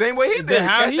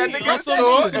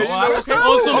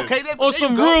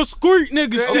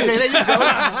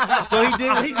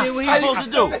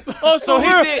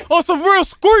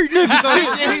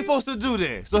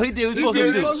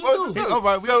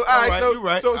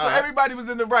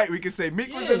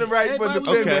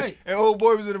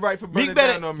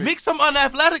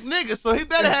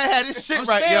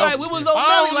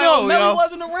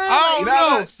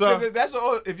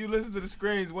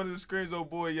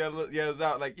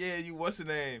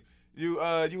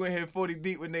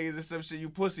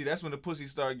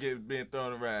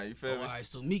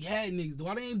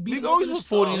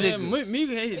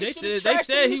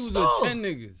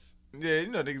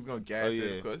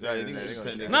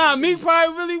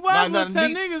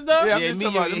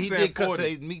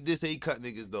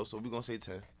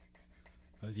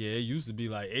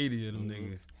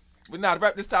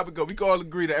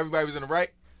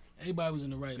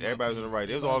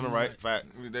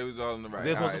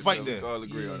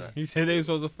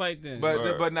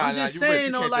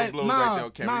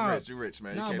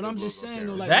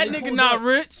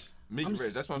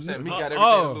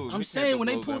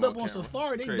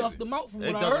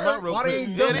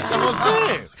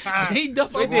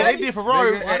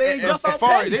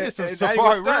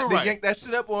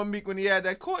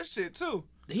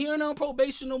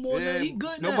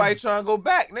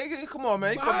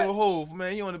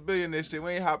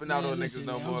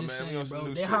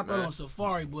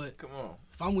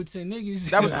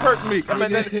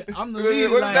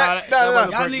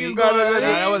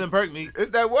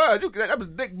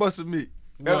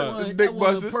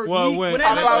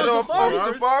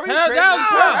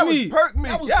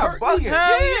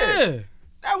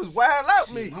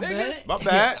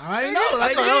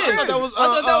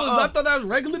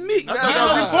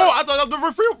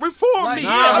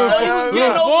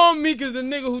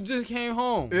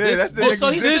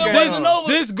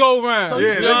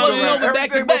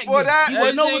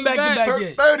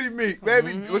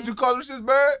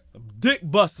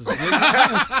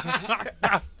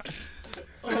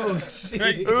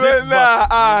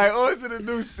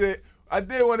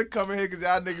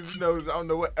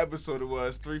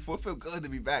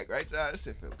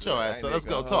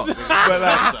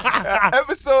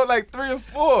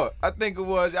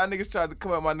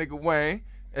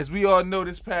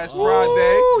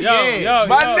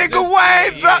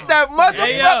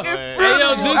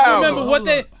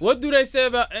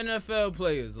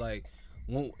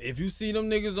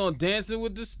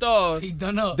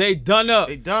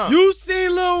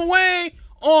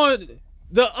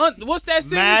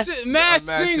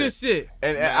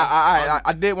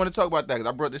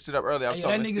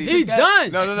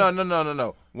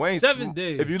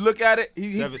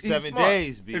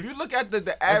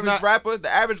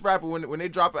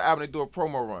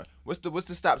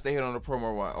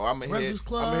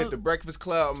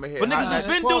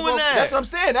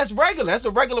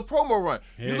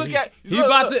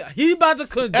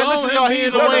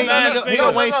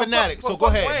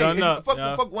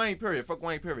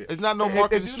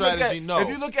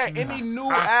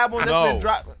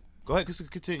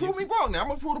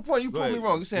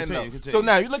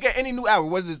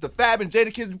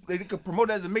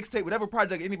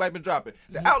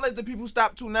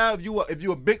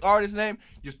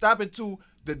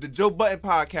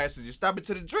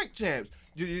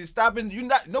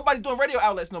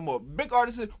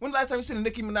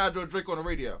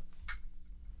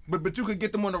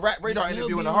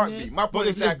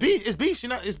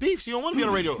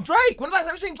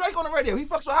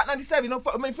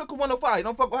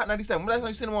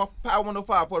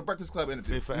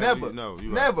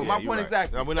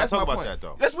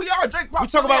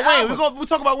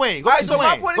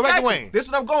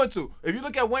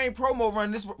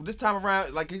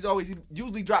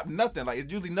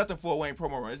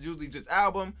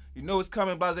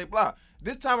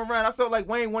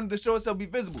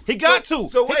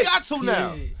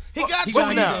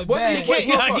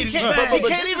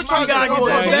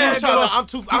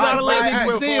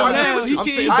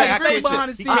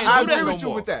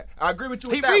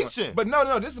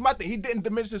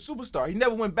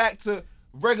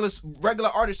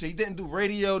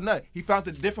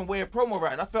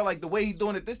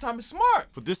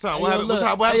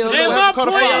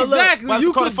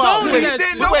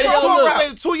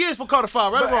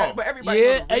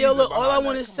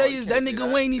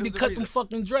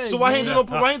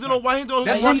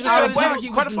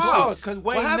 Carter Five. Because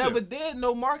Wayne never did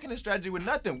no marketing strategy with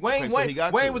nothing. Wayne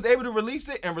was able to release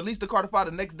it and release the Carter Five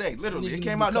the next day. Literally, it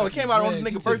came out. No, it came out on the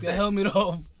nigga birthday. The helmet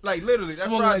off. Like literally, that's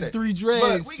Swung Friday. like 3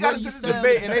 dreads. But we got into Sweaty this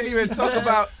debate and they didn't even talk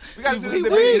about. We got into this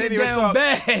debate and they didn't even talk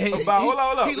about. Hold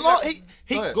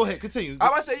on. Go ahead, continue. I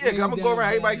about to say yeah, because I'm gonna go around.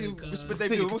 Everybody can spit their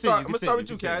views. I'm gonna start with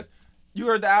you, Cass. You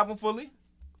heard the album fully?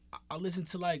 I listened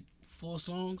to like 4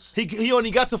 songs. He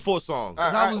only got to 4 songs.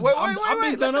 I've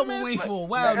been done up with Wayne for a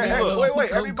while.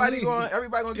 Wait. Everybody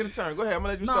gonna get a turn. Go ahead. I'm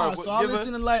gonna let you start. So I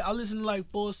listened to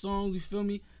like 4 songs. You feel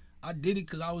me? I did it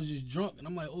because I was just drunk, and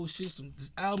I'm like, oh shit, this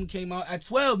album came out at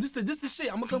 12. This the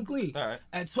shit. I'm gonna come clean. All right.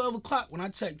 At 12 o'clock when I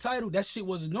checked Tidal, that shit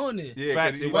wasn't on there. Yeah,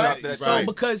 facts. So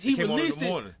because he released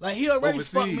it, like he already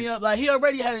fucked me up. Like he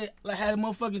already had a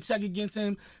motherfucking check against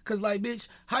him. Cause like, bitch,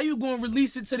 how you gonna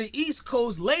release it to the East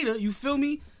Coast later? You feel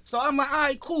me? So I'm like, all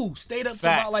right, cool. Stayed up to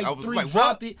about like 3,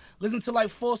 dropped it. Listened to like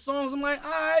 4 songs. I'm like,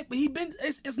 all right, but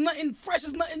it's nothing fresh.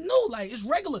 It's nothing new. Like it's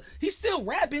regular. He's still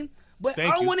rapping. But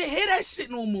I don't want to hear that shit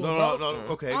no more, bro. No.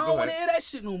 Okay, I don't want to hear that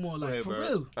shit no more, like, for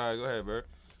real. All right, go ahead, bro.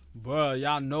 Bro,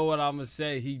 y'all know what I'm gonna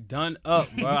say. He done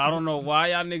up, bro. I don't know why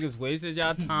y'all niggas wasted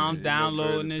y'all time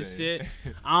downloading this shit.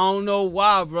 I don't know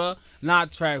why, bro.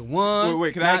 Not track 1.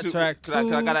 Wait, can I not ask you, track 2.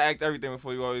 I gotta act everything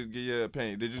before you always give your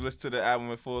opinion. Did you listen to the album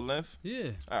in full length?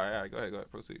 Yeah. All right, go ahead,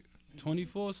 proceed.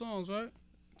 24 songs, right?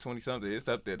 20-something. It's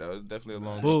up there, though. It's definitely a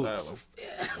long album.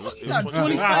 You got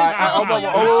 20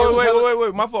 songs.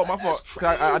 Wait. My fault.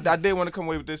 I did want to come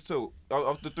away with this, too.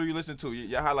 Of the 3 you listen to,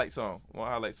 your highlight song. One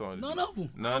highlight song. None of them.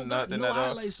 Nothing no at all?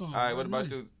 highlight song. All right, what about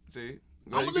you? See?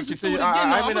 I'm gonna listen to it again.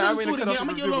 I'm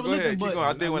gonna give it a listen, but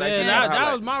I did when I did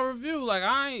that was my review. Like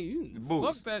I ain't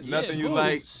fuck that. Nothing you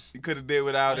like, you could have did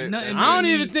without it. I don't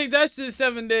even think that shit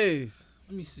 7 days.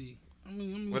 Let me see.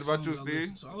 What about you,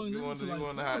 Steve? You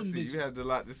on the hot seat. You had a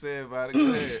lot to say about it.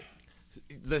 Go ahead.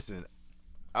 Listen,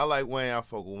 I like Wayne. I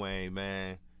fuck with Wayne,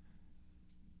 man.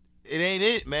 It ain't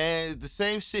it, man. It's the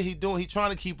same shit he doing. He trying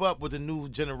to keep up with the new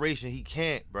generation. He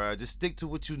can't, bro. Just stick to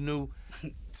what you knew.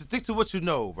 Stick to what you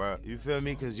know, bro. You feel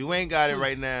me? Because you ain't got it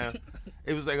right now.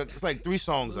 It's like 3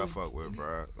 songs I fuck with,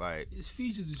 bro. Like his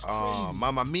features is crazy.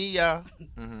 Mama Mia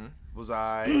was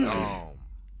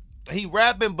he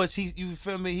rapping, but you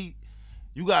feel me?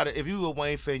 You got it. If you a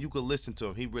Wayne fan, you could listen to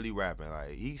him. He really rapping.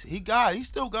 Like he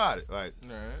still got it. Like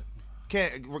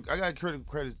I got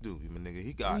credits due, my nigga.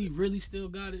 He got it. He really still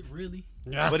got it, really.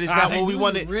 But it's not what we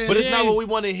want to. But it's not what we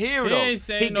want to hear though.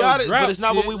 He got it, but it's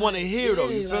not what we want to hear though.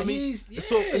 You feel me?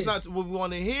 So it's not what we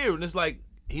want to hear, and it's like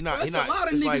he not. There's a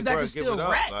lot of niggas that can still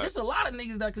rap. There's a lot of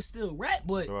niggas that can still rap,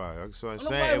 but right. That's what I'm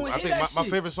saying. I think my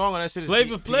favorite song on that shit is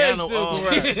Flavor Piano.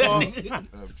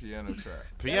 Piano Trap.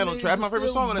 Piano Trap. My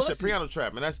favorite song on that shit, Piano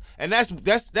Trap, and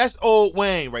that's old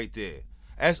Wayne right there.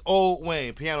 That's old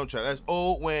Wayne. Piano Trap. That's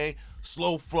old Wayne.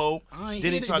 Slow flow. Then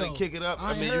he tried to kick it up.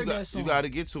 I mean, you got to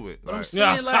get to it. But I'm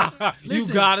saying, like, listen,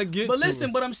 you gotta get to it. But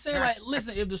listen, I'm saying, like,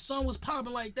 listen, if the song was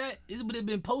popping like that, it would have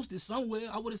been posted somewhere.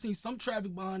 I would have seen some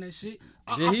traffic behind that shit.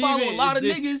 I follow a lot of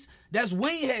niggas that's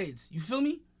Wayne heads. You feel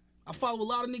me? I follow a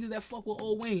lot of niggas that fuck with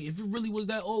old Wayne. If it really was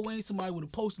that old Wayne, somebody would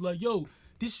have posted like, yo,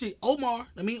 this shit,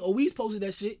 Owe's posted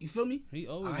that shit. You feel me?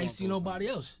 I ain't see nobody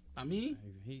else. I mean,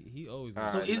 he always.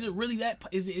 So is it really that?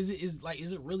 Is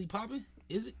it really popping?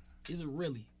 Is it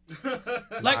really?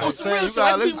 Like on some real shit.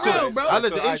 Let's be real, bro. I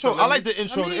like the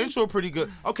intro. The intro pretty good.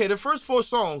 Okay, the first 4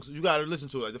 songs you gotta listen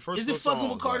to. Like the first. Is it fucking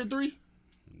with Carter 3?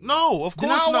 No, of course not.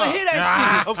 Then I don't want to hear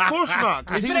that shit. Of course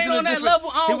not. If it ain't on that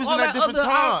level, he was in that different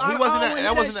time. He wasn't that.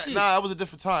 That wasn't shit. That was a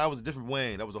different time. That was a different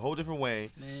Wayne. That was a whole different Wayne.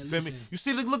 Man, feel me? You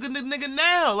see, look at the nigga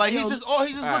now. Like he just look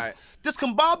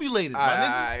discombobulated.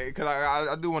 Because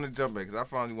I do want to jump in because I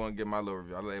finally want to get my little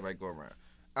review. I'll let everybody go around.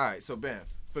 All right, so bam.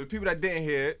 For the people that didn't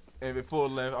hear it and in full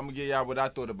length, I'm gonna give y'all what I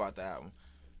thought about the album.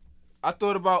 I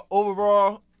thought about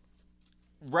overall,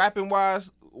 rapping wise,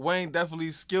 Wayne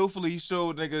definitely skillfully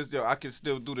showed niggas, yo, I can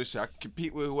still do this shit. I can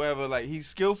compete with whoever. Like he's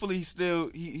skillfully, he still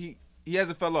he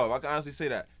hasn't fell off. I can honestly say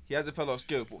that he hasn't fell off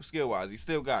skill wise. He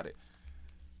still got it.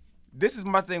 This is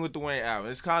my thing with the Wayne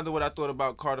album. It's kind of what I thought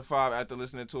about Carter 5 after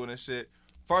listening to it and shit.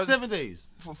 7 days.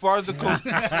 As far as the coach,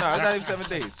 no, it's not even 7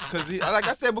 days. Because like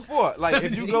I said before, like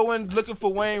if you go in looking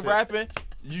for Wayne rapping,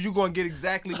 you gonna get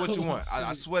exactly what you want.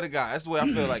 I swear to God, that's the way I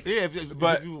feel like. Yeah,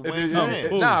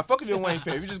 fuck if you're a Wayne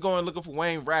fan. If you just going looking for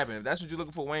Wayne rapping, if that's what you're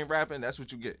looking for, Wayne rapping, that's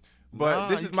what you get. But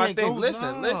this is my thing.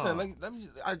 Listen. Let me.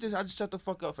 I just shut the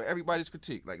fuck up for everybody's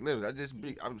critique. Like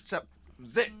literally, I'm shut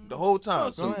zip the whole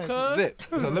time. So zip.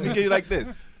 So let me get you like this.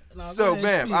 So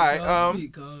bam. All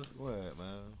right. Go ahead,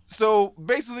 man. So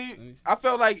basically, I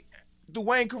felt like the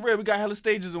Wayne career, we got hella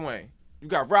stages of Wayne. You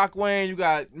got Rock Wayne, you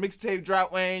got mixtape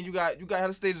drop Wayne, you got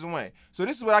hella stages of Wayne. So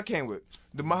this is what I came with.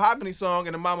 The Mahogany song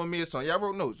and the Mamma Mia song. Yeah, I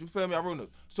wrote notes. You feel me? I wrote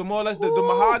notes. So more or less the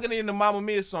Mahogany and the Mamma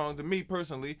Mia song, to me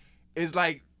personally, is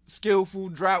like skillful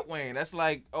drought Wayne. That's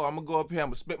like, oh, I'm gonna go up here, I'm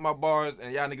gonna spit my bars,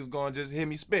 and y'all niggas gonna just hear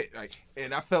me spit. Like,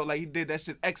 and I felt like he did that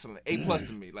shit excellent, A+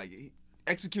 to me. Like, he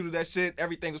executed that shit,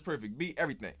 everything was perfect, beat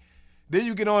everything. Then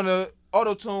you get on the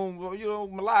auto-tune,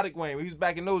 melodic Wayne. When he was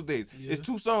back in those days. Yeah. It's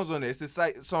 2 songs on there. It's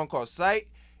a song called Sight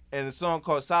and a song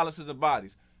called Silences and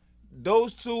Bodies.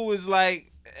 Those 2 is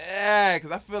like,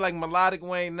 because I feel like melodic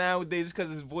Wayne nowadays, just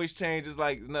because his voice changes,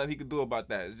 like, there's nothing he could do about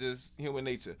that. It's just human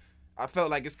nature. I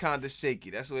felt like it's kind of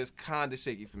shaky. That's why it's kind of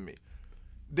shaky for me.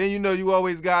 Then, you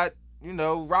always got,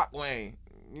 Rock Wayne.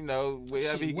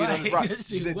 Wherever he get on his rock.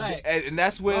 And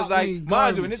that's where rock, it's like,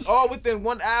 mind you, and it's all within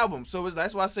one album. So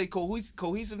that's why I say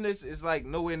cohesiveness is like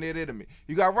nowhere near there to me.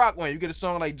 You got Rock Wayne, you get a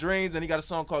song like Dreams, and you got a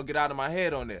song called Get Out of My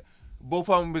Head on there. Both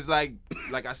of them is like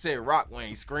I said, Rock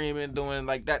Wayne, screaming, doing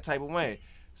like that type of Wayne.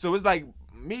 So it's like,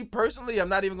 me personally, I'm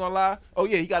not even gonna lie. Oh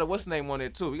yeah, he got a what's name on there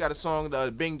too. He got a song, the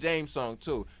Bing James song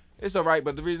too. It's all right,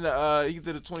 but the reason that he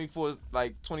did a 24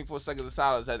 seconds of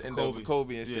silence at the end of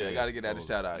Kobe and shit, I gotta get that a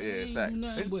shout out. Yeah, facts.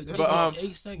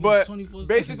 But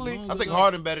basically, I think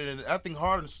Harden better than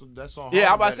that song. Yeah,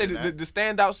 I'm about to say the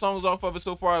standout songs off of it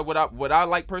so far. What I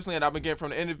like personally, and I've been getting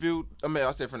from the interview. From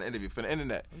the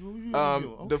internet.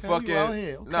 The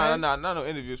fucking no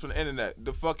interviews from the internet.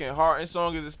 The fucking Harden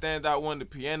song is a standout one. The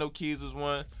Piano Keys was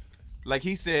one. Like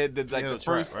he said, the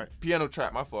first piano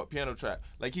trap. My fault, piano trap.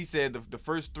 Like he said, the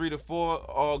first 3 to 4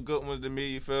 all good ones to me.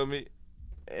 You feel me?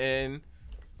 And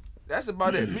that's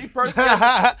about it. Me personally,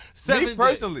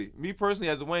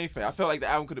 as a Wayne fan, I felt like the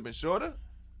album could have been shorter.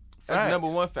 That's number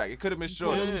one fact. It could have been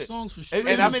shorter. Yeah. Songs for sure.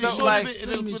 And I felt like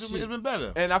it'd been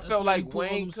better. And I felt like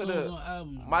Wayne could have.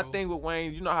 My thing with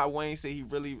Wayne, you know how Wayne say he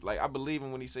really like. I believe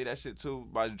him when he say that shit too.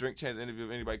 By the Drink Chance interview,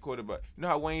 if anybody caught it, but you know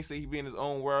how Wayne say he be in his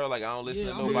own world. Like I don't listen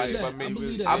to nobody but me.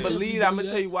 I believe that. I'm gonna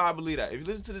tell you why I believe that. If you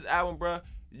listen to this album, bro,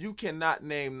 you cannot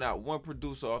name not one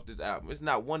producer off this album. It's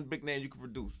not one big name you can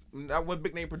produce. Not one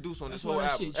big name producer on this whole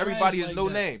album. Everybody is no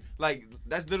name. Like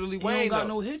that's literally Wayne. He don't got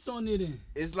no hits on it. Then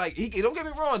it's like he don't get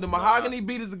me wrong. The Mahogany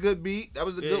beat is a good beat. That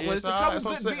was a good one. It's a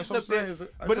couple good beats up there.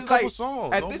 But it's like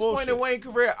at this point in Wayne's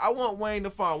career, I want Wayne to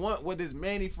find one with his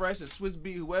Manny Fresh or Swiss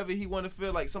Beat, whoever he want to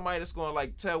feel like somebody that's going to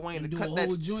like tell Wayne to cut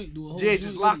that joint. Yeah,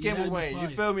 just lock in with Wayne. You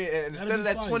feel me? And instead of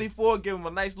that 24, give him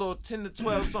a nice little 10 to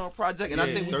 12 song project, and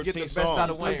I think we can get the best out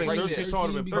of Wayne right there.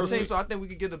 13, so I think we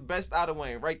could get the best out of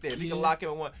Wayne right there. If he can lock in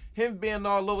with one, him being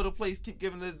all over the place, keep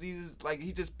giving us these like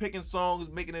he just picking songs,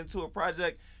 making it into a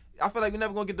project. I feel like we're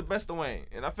never gonna get the best of Wayne,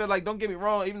 and I feel like, don't get me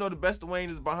wrong, even though the best of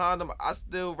Wayne is behind him, I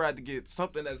still rather get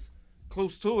something that's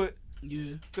close to it.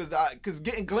 Yeah. Cause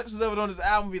getting glimpses of it on this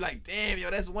album be like, damn, yo,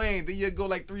 that's Wayne. Then you go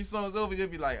like 3 songs over, you'll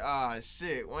be like, ah,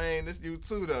 shit, Wayne, this you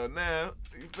too though. Now,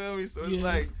 you feel me? So it's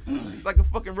like a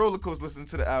fucking roller coaster listening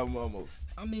to the album almost.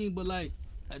 I mean, but like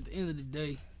at the end of the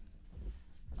day,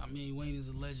 I mean, Wayne is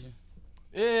a legend.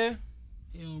 Yeah.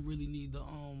 He don't really need to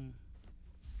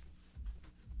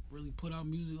really put out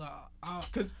music. Like, I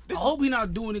hope he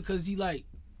not doing it because he like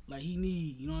he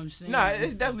need, you know what I'm saying? Nah, he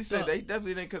definitely said that. He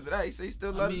definitely didn't because of that. He said he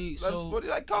still let us support it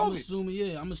like Kobe. I'm assuming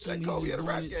like Kobe he's at a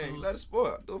rap game. So, let us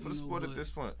support. Do it for the sport at this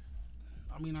point.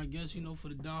 I mean, I guess, for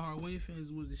the diehard Wayne fans,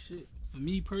 it was the shit. For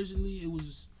me personally, it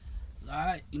was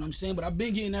alright, you know what I'm saying? But I've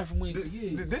been getting that from Wayne for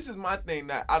years. This is my thing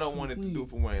that I don't want it to do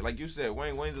for Wayne. Like you said,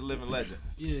 Wayne's a living legend.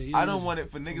 Yeah, I don't want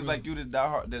it for niggas like you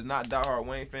that's not diehard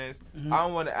Wayne fans. I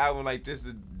don't want an album like this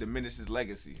to diminish his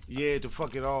legacy. Yeah, to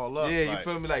fuck it all up. Yeah, you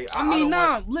feel me? Like I mean,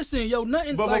 listen, yo,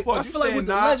 nothing. But like I feel like with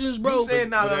the legends, bro. You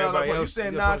saying nah. You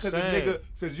saying nah because the nigga,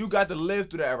 because you got to live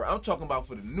through that era. I'm talking about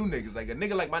for the new niggas, like a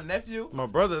nigga like my nephew. My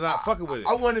brother not fucking with it.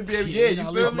 I want to be able. Yeah, you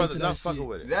feel me? My brother not fucking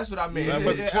with it. That's what I mean. My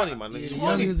brother 20, my nigga.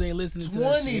 20 youngins ain't listening to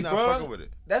that shit. Not fucking with it.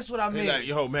 That's what I mean. Like,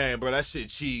 yo, man, bro, that shit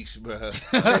cheeks, bro.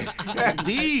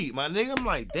 Indeed, my nigga. I'm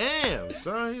like, damn,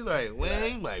 son. He like,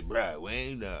 Wayne, like, bro,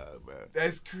 Wayne, nah, bro.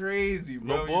 That's crazy,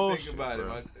 bro. No bullshit, you think about bro. It,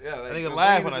 man. Yeah, like, nigga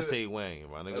laugh when I say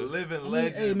Wayne, my nigga. A living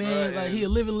legend, hey, man, bro, like he a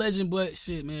living legend, but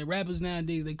shit, man, rappers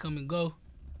nowadays they come and go.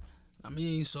 I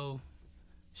mean, so.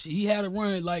 Shit, he had a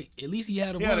run, like, at least he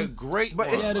had a run. He had a great run.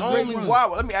 But it's only why,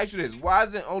 let me ask you this. Why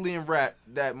is it only in rap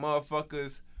that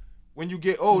motherfuckers, when you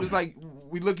get old, it's like,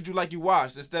 we look at you like you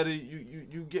washed, instead of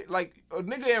you get, like, a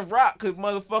nigga in rock could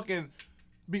motherfucking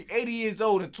be 80 years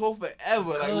old and tour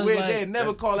forever. Like, they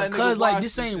never call that nigga washed. Because, like,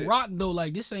 this ain't rock, though.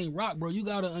 Like, this ain't rock, bro. You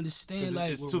gotta understand,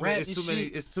 like, with rap and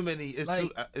shit. It's too many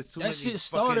that shit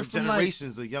started from,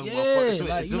 generations of young motherfuckers.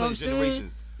 Like, you know what I'm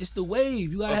saying? It's the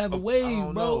wave. You gotta have a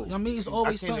wave, bro. I mean, it's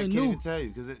always something new. I can't even tell you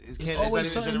because it's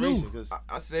always something new.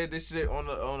 I said this shit on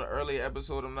the earlier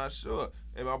episode. I'm not sure,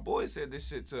 and my boy said this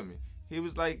shit to me. He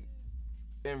was like,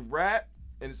 in rap,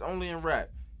 and it's only in rap.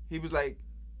 He was like,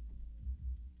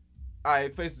 all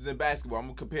right, faces in basketball. I'm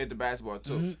gonna compare it to basketball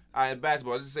too. Mm-hmm. All right,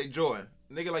 basketball. Let's just say Jordan.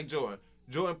 Nigga like Jordan.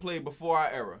 Jordan played before our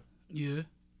era. Yeah.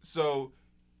 So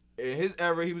in his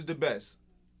era, he was the best.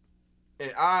 In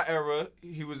our era,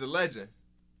 he was a legend.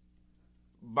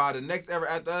 By the next era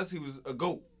after us, he was a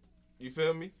GOAT. You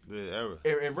feel me? Yeah,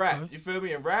 era. In rap, you feel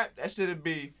me? In rap, that should've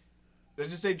be. Let's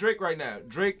just say Drake right now.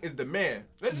 Drake is the man.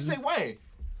 Let's just say Wayne.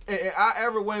 In our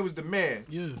era, Wayne was the man.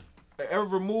 Yeah. Ever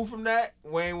removed from that,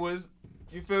 Wayne was,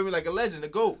 you feel me, like a legend, a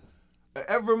GOAT.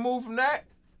 Ever removed from that,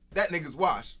 that nigga's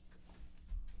washed.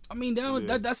 I mean,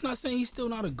 that's not saying he's still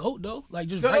not a GOAT though. Like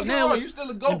just No, right now, like, you still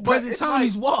a GOAT. in present time, like,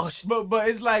 he's washed. But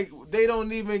it's like they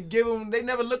don't even give him. They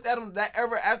never looked at him that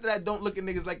ever after that. Don't look at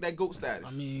niggas like that GOAT status.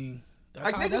 I mean,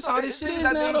 that's like, how this shit is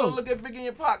now. now Don't though. look at Biggie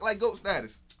and Pac like GOAT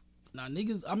status. Nah,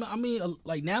 niggas. I mean,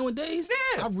 like nowadays,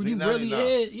 yeah. I really rarely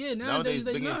had. Yeah, nowadays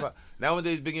they not.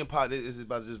 Nowadays, Biggie and Pac is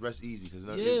about to just rest easy because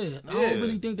I don't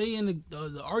really think they in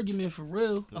the argument for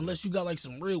real unless you got like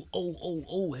some real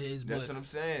old heads. That's but, what I'm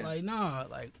saying. Like nah,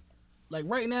 like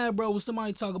right now, bro. When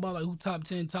somebody talk about like who top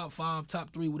 10, top 5,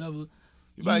 top 3, whatever.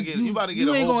 You about to get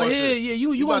a ain't whole gonna bunch hear, of, yeah,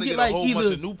 you gonna get like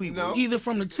bunch of new people. either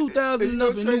from the 2000s and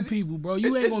up and new people, bro.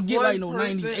 You ain't gonna get like no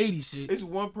 90s, 80s shit. It's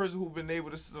one person who been able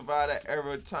to survive that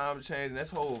era of time change, and that's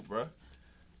Hov, bro.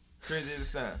 Crazy as it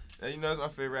sound. And you know that's my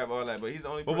favorite rapper, all that, but he's the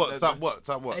only person. Top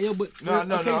what? Hey, yo, but, No, I'm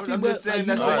just saying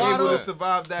that's why able though? to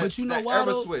survive that, But you know that why era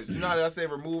though? switch. You know how I say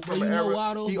removed from But an you know era?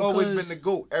 why though? He always Because- been the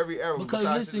GOAT every era. Because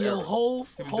besides listen, his yo, era.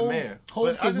 Hov He was the man.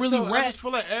 can really I rap. just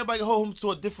feel like everybody can hold him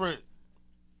to a different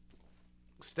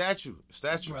statue.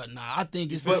 Bro, nah, I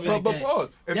think it's But the fact pause.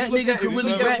 that If that you look nigga at- could if you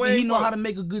really look at rap and he Wayne, know bro. how to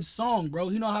make a good song, bro.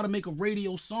 He know how to make a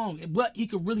radio song, but he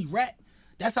could really rap.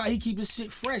 That's how he keep his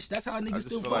shit fresh. That's how niggas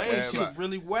still feel fuck like with Shit shit.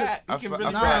 really whack. He can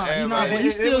really Nah, rap. you know, but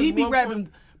It he be was rapping.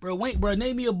 one Bro, Wayne, bro,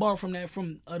 name me a bar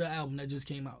from other album that just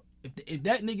came out. If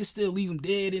that nigga still leave him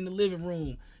dead in the living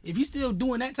room, if he still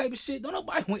doing that type of shit, don't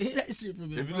nobody want to hear that shit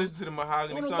from him. If you bro. listen to the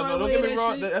Mahogany Don't song, nobody don't wanna get hear me that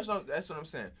wrong. shit. That's what I'm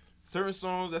saying. Certain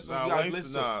songs, that's what Nah, you gotta Wayne's-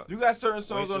 listen nah. to. You got certain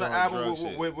songs Wayne's on the on album drug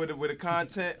shit. with the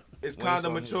content. It's Wayne's kind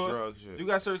of on his mature. drug shit. You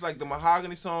got certain like the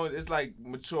Mahogany songs. It's like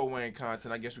mature Wayne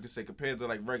content, I guess you could say, compared to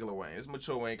like regular Wayne. It's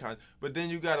mature Wayne content. But then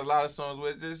you got a lot of songs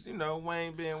where it's just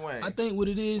Wayne being Wayne. I think what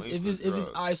it is, Wayne's if it's drugs.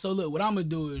 all right. So look, what I'm gonna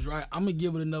do is right. I'm gonna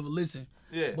give it another listen.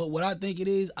 Yeah. But what I think it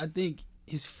is, I think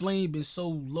his flame been so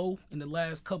low in the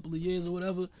last couple of years or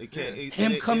whatever.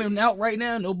 Him coming out right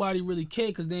now, nobody really care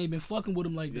because they ain't been fucking with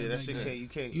him like that. Yeah, that like shit that. can't. You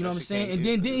can't. You know that what I'm shit saying? can't And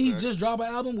get- then he just drop an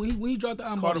album. When he dropped the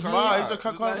album, Carter about a 5. year- He's a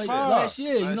Carter like 5. last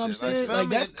year. You know what I'm saying? Like, Like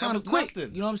that's that kind of was quick.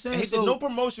 nothing. You know what I'm saying? And he did no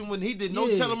promotion when he did no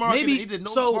telemarketing. Maybe He did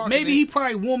no so. marketing. Maybe he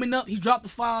probably warming up. He dropped the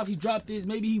 5. He dropped this.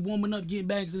 Maybe he warming up, getting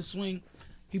back to the swing.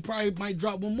 He probably might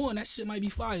drop one more, and that shit might be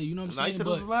fire. You know what I'm Nah, he saying? said it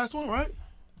was But the last one, right?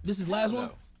 this is last one.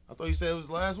 I thought he said it was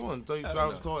the last one. I thought I don't that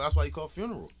was know. called. That's why he called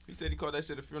Funeral. He said he called that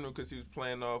shit a funeral because he was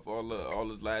playing off all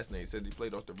his last name. He said he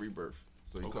played off the Rebirth,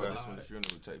 so he called this one the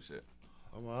funeral type shit.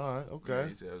 Oh, all right, Yeah, okay.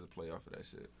 he said it was a play off of that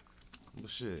shit. Well,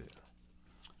 shit.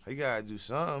 He gotta do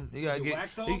something. He gotta it get. whack,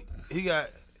 though? He got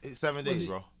 7 days, it-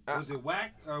 bro. Was it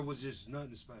whack or was just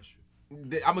nothing special? I'm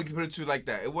gonna put it to you like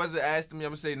that. It wasn't asked to me.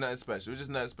 I'm gonna say nothing special. It's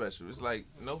just nothing special. It's like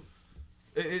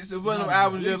it's one of them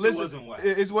albums you At least it listen. wasn't whack.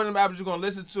 It's one of them albums you're gonna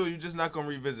listen to. You're just not gonna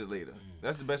revisit later.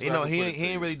 That's the best. You way I know, can he put it ain't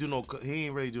to you. really do no. He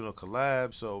ain't really do no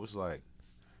collab. So it's like,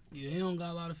 Yeah, he don't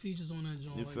got a lot of features on that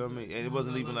joint. you like feel that. me? He And it don't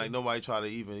wasn't got a even lot like of- nobody tried to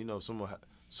even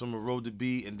someone wrote the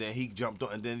beat and then he jumped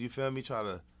on and then you feel me try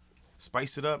to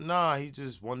spice it up. Nah, he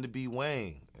just wanted to be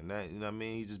Wayne and that you know what I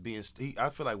mean. He just being. I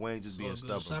feel like Wayne just So being good.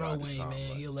 stubborn. Shout bro, out at this Wayne, time, man.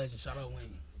 like. He a legend. Shout out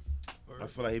Wayne. I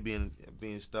feel like he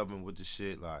being stubborn with the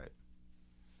shit. Like,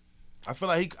 I feel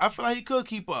like he could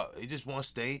keep up. He just won't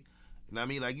stay. You know what I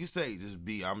mean? Like you say, just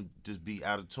be out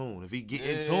of tune. If he get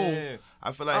in tune,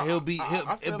 I feel like it'll be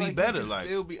better. He Like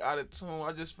still be out of tune.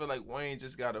 I just feel like Wayne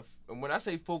just gotta. And when I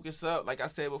say focus up, like I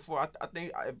said before, I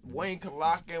think Wayne can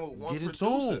lock in with one get in producer.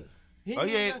 tune. He Oh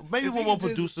ain't yeah, got- maybe if one he more could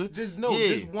producer. Just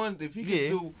one. If he Yeah.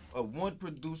 could do a one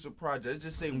producer project, let's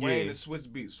just say Wayne Yeah. and Swiss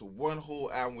Beats, so one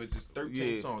whole album with just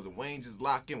 13 Yeah. songs, and Wayne just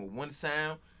lock in with one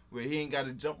sound. Where he ain't got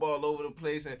to jump all over the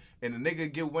place and the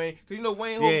nigga get Wayne. Cause you know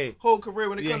Wayne whole career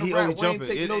when it comes to he rap, always Wayne jumping.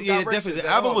 take no Yeah, directions definitely. The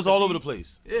at album all, was 'cause all he- over the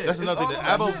place. Yeah, That's it's another all thing.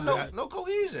 The over- album, no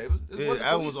cohesion. It wasn't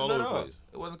album was cohesive all at over the all. place.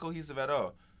 It wasn't cohesive at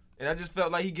all. And I just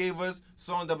felt like he gave us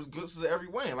songs that was glimpses of every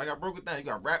Wayne. Like I broke it down. You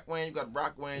got rap Wayne, you got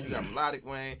rock Wayne, you got melodic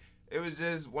Wayne. It was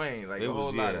just Wayne, like a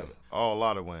whole lot of it. A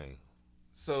lot of Wayne.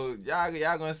 So y'all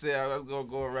gonna say I was gonna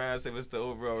go around and say what's the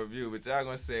overall review, but y'all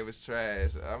gonna say it was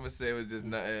trash. I'm gonna say it was just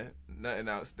nothing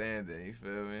outstanding. You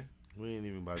feel me? We ain't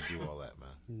even about to do all that,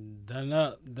 man.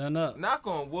 Done up. Knock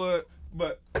on wood,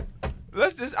 but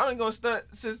let's just I ain't gonna stunt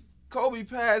since Kobe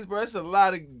passed, bro. It's a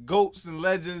lot of GOATs and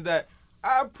legends that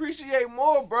I appreciate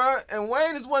more, bro. And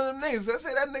Wayne is one of them niggas. I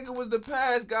say that nigga was the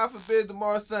past, God forbid,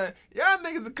 tomorrow's son. Y'all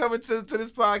niggas are coming to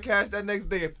this podcast that next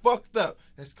day and fucked up.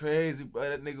 That's crazy, bro.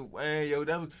 That nigga Wayne, yo,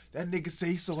 that nigga say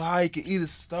he's so high he can eat a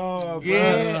star, bro.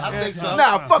 Yeah, I think so.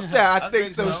 Nah, fuck that. I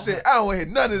think so shit. I don't want to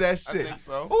hear none of that shit. I think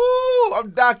so. Ooh,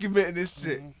 I'm documenting this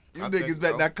shit. You I niggas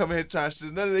better not come in here trying to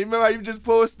shit. None of that. You remember how you just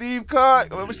pulled Steve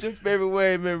card? What's your favorite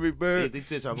Wayne memory, bro?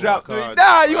 Yeah, Drop 3.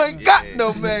 Nah, you ain't got no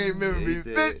Wayne memory,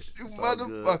 bitch. You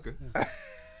motherfucker.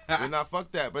 But nah,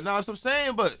 fuck that. But nah, that's what I'm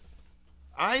saying. But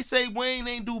I ain't say Wayne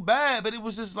ain't do bad, but it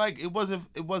was just like it wasn't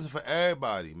for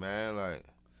everybody, man. Like.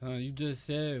 You just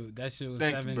said that shit was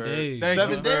Thank 7 you, days.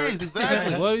 7 days,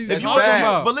 exactly. What are you If talking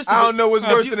about? But listen, I don't know what's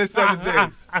worse than 7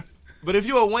 days. But if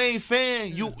you're a Wayne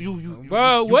fan, you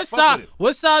bro, you what fuck side? with it.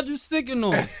 What side you sticking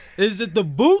on? Is it the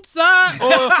boot side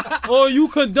or you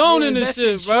condoning this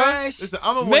shit, bro? Listen,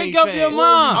 I'm a Make Wayne up fan. your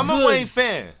mind. I'm a Good. Wayne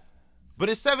fan, but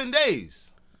it's 7 days.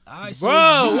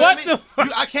 Bro, what the?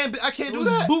 I can't do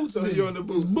that. Boots, So you're on the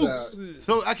boots.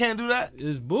 So I can't do that.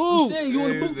 It's I'm boots. saying you on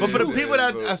the boot. But for the people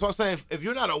that's what I'm saying. If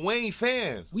you're not a Wayne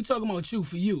fan, We talking about you,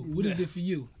 for you. What is it for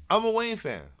you? I'm a Wayne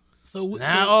fan. So,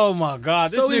 Oh my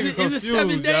God, this so nigga is it confused,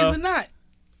 7 days yo. or not?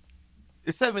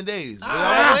 It's 7 days. But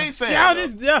I'm a Wayne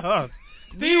fan. Yo,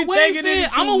 Steve Wayne taking fan. it.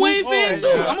 I'm a Wayne fan too.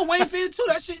 yeah. I'm a Wayne fan too.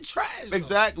 That shit trash. though.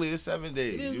 Exactly. It's 7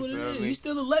 days. It is You what it feel is. me? He's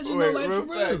still a legend, Wait, though, like for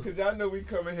real. Because y'all know we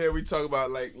come in here, we talk about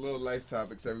like little life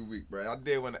topics every week, bro. I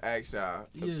did want to ask y'all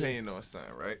opinion on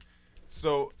something, right?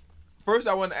 So, first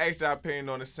I want to ask y'all opinion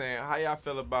on the saying, how y'all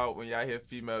feel about when y'all hear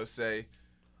females say,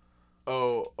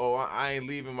 oh, I ain't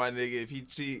leaving my nigga. If he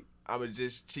cheat, I'ma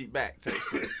just cheat back type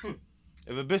shit.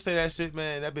 If a bitch say that shit,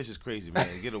 man, that bitch is crazy, man.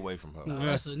 Get away from her. Nah,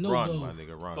 that's a no Run, go. my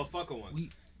nigga, run. But fuck her once.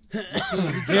 Wait,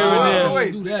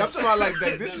 do I'm that. talking about like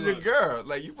that. This is your girl.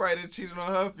 Like you probably done cheated on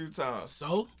her a few times.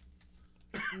 So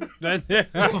Yeah,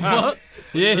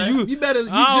 you better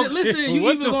I don't listen. care You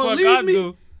what either the gonna fuck leave I me.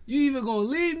 do. You either gonna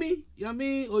leave me. You know what I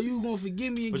mean, or you gonna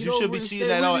forgive me and But get you over should be and cheating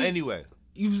stay at with all me. anyway.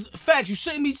 Facts, you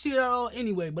shouldn't be cheating at all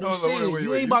anyway. But I'm Hold on, saying wait.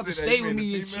 you ain't You about to said that stay you with mean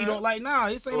me the and cheat female? on. Like, nah,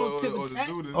 this ain't no tip the of tat.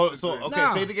 dude is Oh, so okay,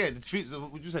 Nah. say it again.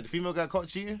 What you said? The female got caught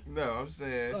cheating? No, I'm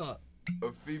saying Uh,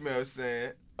 a female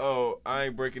saying, "Oh, I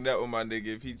ain't breaking up with my nigga.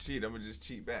 If he cheat, I'ma just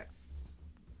cheat back."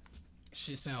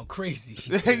 Shit sound crazy.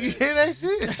 You hear that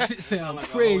shit? That shit sound Like a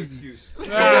crazy. whole excuse.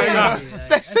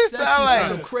 That shit sound like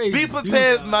sound crazy. Be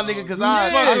prepared, my nigga, because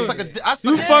I suck a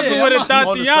You fucking with a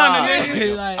on the Tatiana, side.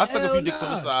 nigga. Like, I suck a hell few dicks on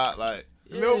the nah. side, like.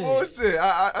 No bullshit.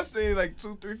 I seen like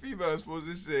 2-3 females post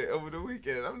this shit over the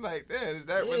weekend. I'm like, damn, is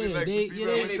that really like the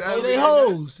female mentality? they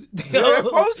hoes. They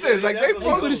post this. Like they for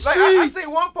the post. Like I streets.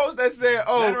 seen one post that said, Matter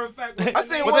 "Oh, of fact, I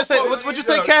seen What one they say? post. What you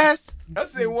say, Cass? I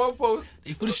seen one post.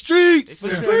 They for the streets. For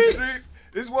the streets.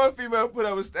 This one female put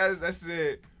up a status that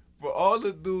said, for all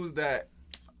the dudes that,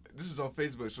 this is on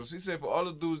Facebook, so she said, for all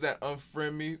the dudes that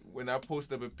unfriend me when I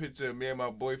post up a picture of me and my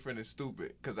boyfriend is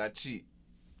stupid because I cheat.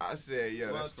 I said,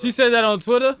 yo, that's She said that on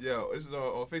Twitter. Yo, this is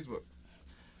on Facebook.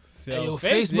 Hey, yo,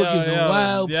 Facebook is a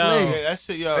wild place. Yeah, that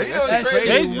shit, yo. Hey, yo, That shit crazy.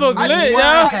 crazy. Facebook lit, yo.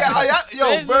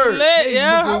 Yo, Facebook Bird. lit, yo.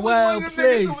 Facebook I a was wild one of them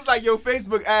niggas who place. was like, yo,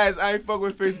 Facebook ass, I ain't fuck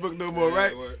with Facebook no more,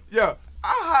 right? Yo,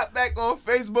 I hop back on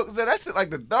Facebook and said that shit like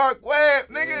the dark web,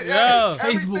 nigga. Yo.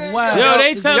 Facebook wild. Yo,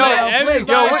 they It's tell a me wild everybody.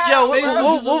 place.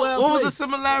 What is a wild was the place.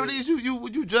 similarities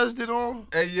you judged it on?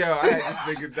 Hey, yo, I had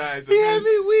this nigga dying. So He had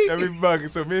me weak. Every bugging.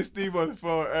 So me and Steve on the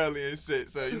phone early and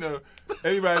shit. So, you know,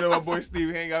 everybody know my boy Steve,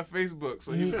 he ain't got Facebook.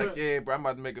 So he was like, yeah, bro, I'm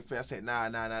about to make a face. I said,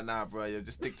 nah, bro. Yo,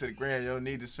 just stick to the gram. You don't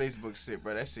need this Facebook shit,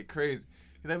 bro. That shit crazy.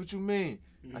 He's like, what you mean?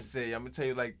 I said, I'm going to tell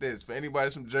you like this. For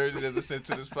anybody from Jersey that's listening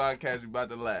to this podcast, we about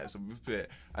to laugh. So be prepared.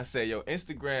 I said, yo,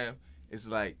 Instagram is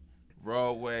like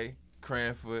Broadway,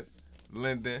 Cranford,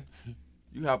 Linden.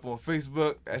 You hop on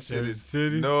Facebook, that shit Jersey is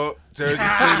City. No, Jersey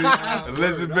City,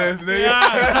 Elizabeth,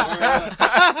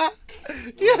 nigga.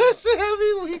 Yeah, that shit had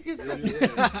me weak as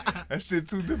hell. That shit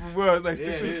two different worlds. Like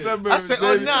stick to the suburbs. I said,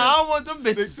 baby. nah, I don't want them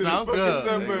Stick bitches. to the Nah, I'm fucking good.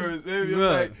 suburbs, baby.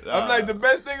 Good. I'm like the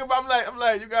best thing about I'm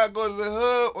like you gotta go to the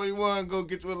hub or you wanna go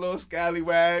get you a little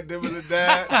scallywag, dim and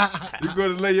that. You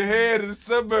go to lay your head in the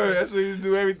suburbs. That's where you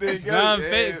do everything Nah, else.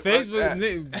 Yeah, fuck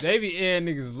Facebook, that. they be airing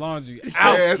niggas laundry Yeah,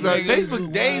 out. that's what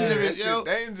Facebook dangerous, That yo. shit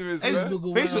dangerous, Facebook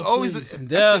bro. a Facebook wild always, place.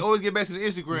 that shit always get back to the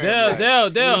Instagram.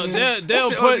 They'll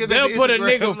shit always put get back to a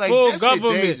Instagram. nigga Like, full that shit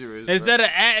government dangerous, bro. instead of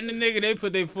adding the nigga. They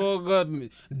put their full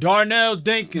government. Darnell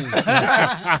Dinkins,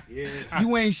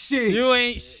 You ain't shit. you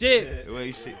ain't shit.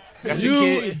 Wait, shit. Got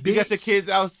You- you got your kids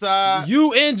outside.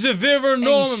 You and Javira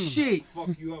Norman. Ain't shit. fuck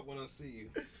you up when I see you.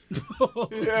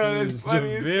 Yeah, that's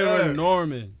funny as Javira hell.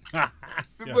 Norman.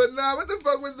 But nah, what the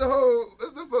fuck was the whole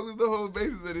fuck was the whole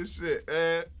basis of this shit,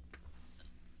 man?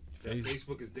 That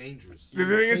Facebook is dangerous. The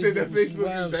nigga said that Facebook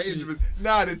wild is dangerous.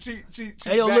 Nah, the cheat.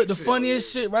 Hey, yo, back look, the shit.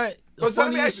 funniest shit, right? The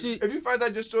funniest shit. If you find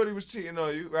out your shorty was cheating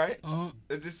on you, right? Uh-huh.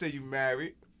 Let's just say you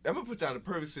married. I'm gonna put you in a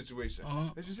perfect situation.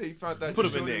 Let's just say you found out Put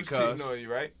your him in shorty there, was cheating on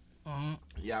you, right?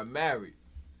 Y'all married.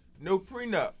 No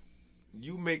prenup.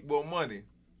 You make more money.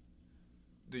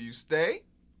 Do you stay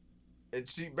and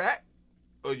cheat back?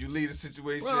 Or you leave the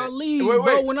situation? Bro, I leave, wait,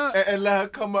 bro, when I... and let her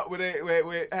come up with half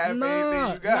anything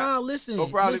you got. Nah, listen. Or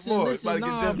probably more. Listen,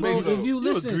 nah, bro, if you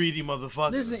listen... You a greedy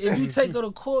motherfucker. Listen, if you take her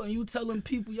to court and you telling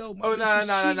people, yo, my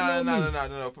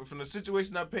no. From the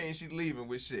situation I'm painting, she leaving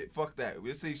with shit. Fuck that.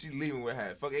 We'll say she leaving with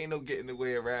half. Fuck, ain't no getting the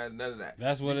way around, none of that.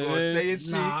 That's what you it gonna is. Stay and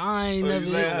cheat, nah, I ain't never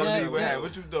hit that. that.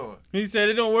 What you doing? He said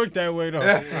it don't work that way, though.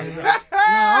 Nah,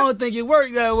 I don't think it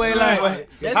worked that way. Like,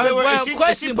 that's a wild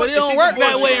question, but it don't work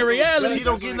that way in reality. She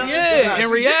don't get nothing. Yeah, in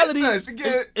reality. Is she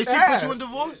put you in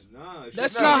divorce?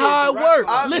 That's not how it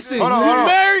works. Listen, you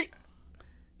married.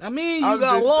 I mean, you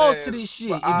got laws to this shit.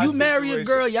 If you marry a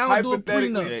girl, y'all don't do a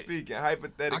prenup.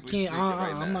 Hypothetically speaking,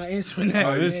 I'm not answering that.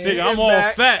 Oh, this shit, I'm all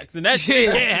facts, and that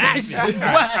shit can't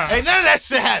happen. Ain't none of that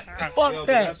shit happen. Fuck Yo,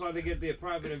 that. That's why they get their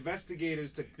private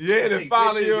investigators to to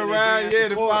follow you around. Yeah,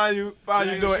 to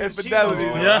find you doing infidelity.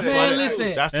 Yeah, man,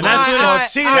 listen. That's called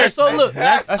cheaters. So look,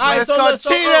 that's called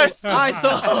cheaters. All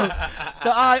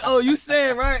right, you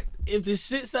saying right? If the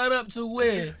shit set up to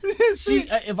where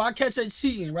if I catch her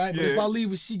cheating, right? But if I leave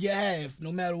her, she get half,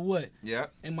 no matter what. Yeah.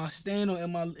 Am I staying or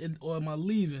am I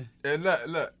leaving? And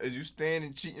look, is you staying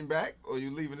and cheating back, or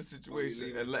you leaving the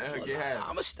situation and letting her get half?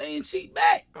 I'ma stay and cheat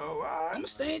back. Oh, all right. I'ma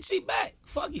stay and cheat back.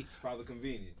 Fuck it. It's probably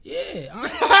convenient. Yeah,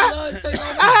 I ain't take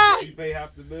all that. You pay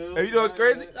half the bill. And you know what's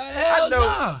crazy? Hell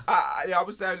nah. I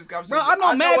was saying this conversation. Bro, I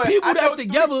know mad people that's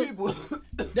together.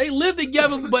 They live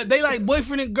together, but they like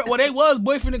boyfriend and girl. Well, they was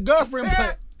boyfriend and girlfriend,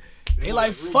 but they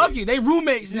like fuck it. They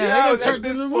roommates now. They done turned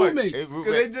into roommates. Cause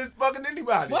they just fucking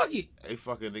anybody. Fuck it. They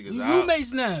fucking niggas You out.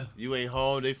 roommates now. You ain't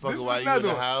home. They fucking while you in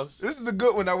the house. This is the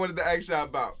good one I wanted to ask y'all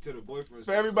about. To the boyfriend.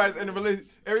 So everybody's in a relationship.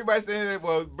 Everybody's saying that.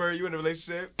 Well, Bird, you in a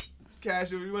relationship?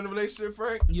 Cash, you in a relationship,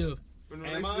 Frank? Yeah. In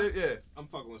a relationship? Yeah. I'm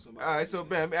fucking with somebody. All right, so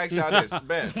Ben, let me ask y'all this.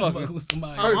 Ben. Fucking with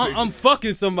somebody. I'm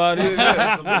fucking somebody.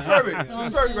 Yeah. It's perfect.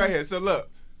 It's perfect right here. So look,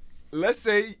 let's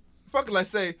say,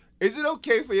 is it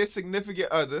okay for your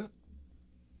significant other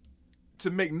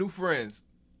to make new friends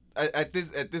at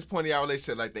this point in our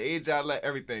relationship, like the age y'all let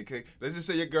everything? Okay? Let's just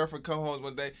say your girlfriend come home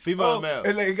one day, female or male.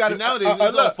 And like, got nowadays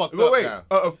it's all fucked up now.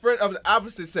 A friend of the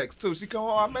opposite sex too. She come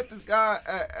home. I met this guy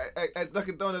at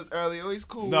Dunkin' Donuts earlier. Oh, he's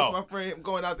cool. No. He's my friend. I'm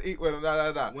going out to eat with him.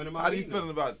 How do you feeling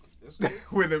about it?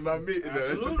 When am I meeting?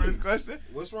 That's the first question.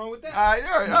 What's wrong with that? All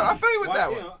right, I feel you with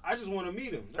that one. I just want to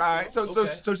meet him. All right,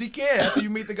 so she can after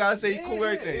you meet the guy and say cool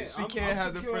everything. Yeah. She can't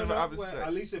have the friend of the opposite sex.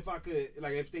 At least if I could,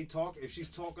 like, if she's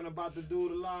talking about the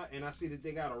dude a lot, and I see that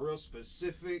they got a real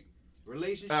specific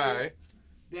relationship. All right.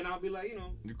 Then I'll be like,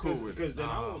 you cool with it. Because then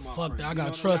I want my fuck friend. that. I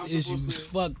got trust issues.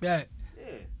 Fuck that.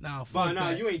 Yeah. Nah, fuck But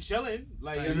that. you ain't chilling.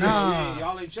 Like, nah.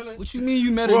 y'all ain't chilling. What you mean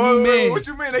you met a new man? What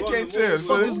you mean they can't chill? What the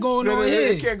fuck is going on here?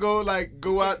 They can't go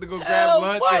out to go grab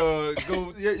lunch or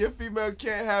go. Your female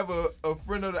can't have a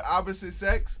friend of the opposite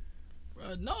sex.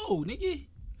 No, nigga.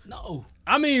 No.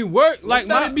 I mean, work like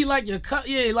let it be like your cut.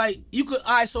 Yeah, like you could.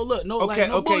 All right, so look, no, okay, like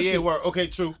no bullshit. Yeah, work. Okay,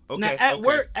 true. Okay, now at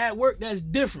work, that's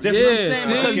different. Yeah, You know what I'm saying?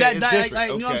 see? Because Okay, that,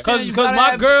 like, you know what I'm saying? Because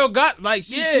my girl got like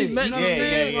she met. You know what I'm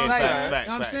saying? Yeah. Like, Facts, you know what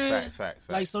I'm saying? Facts.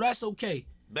 Like, so that's okay.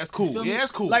 That's cool. Yeah,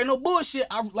 that's cool. Like no bullshit.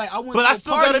 I went. But to I a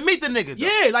still party. gotta meet the nigga. Though.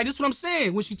 Yeah, like this what I'm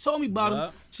saying. When she told me about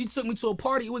him, she took me to a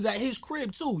party. It was at his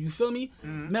crib too. You feel me?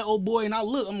 Met old boy and I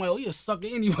look. I'm like, oh, you a sucker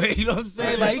anyway. You know what I'm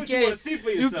saying? Like he can't.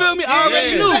 You feel me? I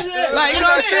already knew. Like you know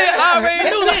what I'm saying? I already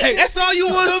knew. Like that's all you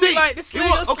want to see. Like this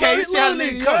nigga. Okay, you see how the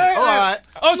nigga come. All right.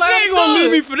 Oh, she ain't gonna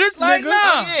leave me for this like, nigga.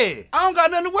 Nah, yeah. I don't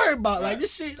got nothing to worry about. Like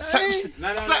this shit.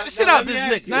 Slap the shit out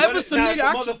this nigga. Now if it's a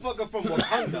nigga, motherfucker from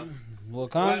Wakanda.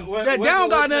 That don't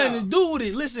got nothing to do with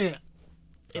it. Listen,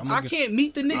 if I can't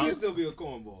meet the nigga, I'll still be a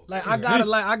cornball. Like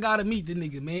I gotta meet the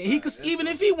nigga, man. He could even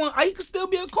if he want, he could still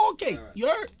be a corn cake. You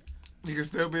heard? He can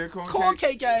still be a corn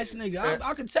cake ass nigga.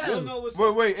 I could tell.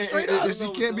 Wait, and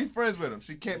she can't be friends with him.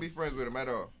 She can't be friends with him at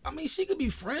all. I mean, she could be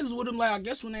friends with him, like I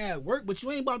guess when they at work, but you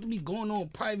ain't about to be going on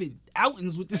private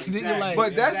outings with this nigga. Like,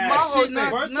 but that's my whole thing.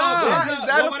 Why is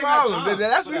that a problem?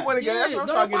 That's what we want to get. That's what I'm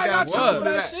trying to get down to.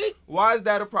 That. Why is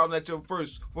that a problem at your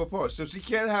first part? So she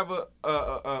can't have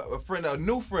a friend, a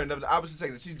new friend of the opposite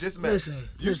sex that she just met.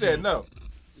 You said no.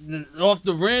 Off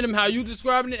the random, how you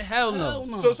describing it? Hell no.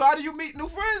 So how do you meet new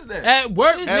friends then? At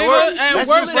work, nigga. At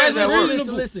work, that's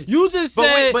reasonable. Listen. You just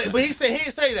said. But he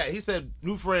didn't say that. He said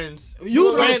new friends.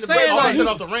 You just saying like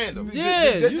off the random.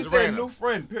 Yeah, you said new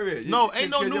friend. Period. No,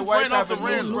 ain't no new friend off the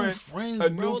random. Friends, a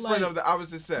new friend of the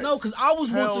opposite sex. No, because I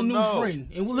was once a new friend,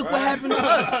 and look what happened to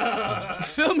us. You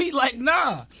feel me? Like,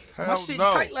 nah, my shit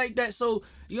tight like that. So.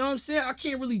 You know what I'm saying? I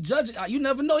can't really judge it. You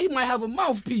never know. He might have a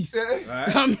mouthpiece. You know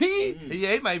what I mean?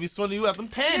 Yeah, he might be swindling you out them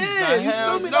panties. Yeah, you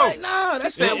feel me? Like, nah,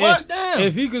 that's it. What? Damn.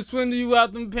 If he could swindle you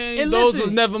out them panties, those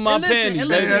was never my panties. And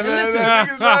listen,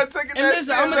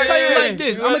 I'm gonna tell you like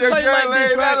this. Right?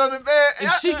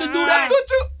 If she could do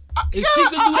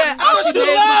that, I should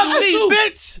love me,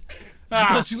 bitch.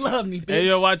 Because you love me, bitch. Hey,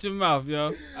 yo, watch your mouth,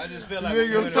 yo. I just feel like we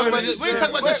ain't talking about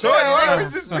the show.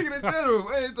 We just speaking in general.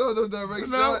 We ain't talking about direct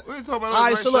shot. We ain't talking about all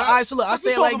right, so look. I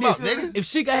say it like this. Nigga? If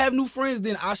she could have new friends,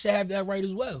 then I should have that right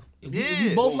as well. If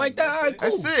we both like that, all right,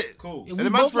 cool. That's it. Cool. If we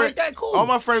both like that, cool. All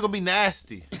my friends gonna be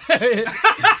nasty.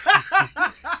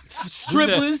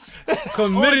 Strippers,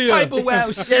 chlamydia. all type of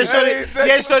wild shit.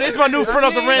 Yeah, so this my new friend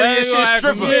off the random. Yeah, she's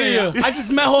stripper. I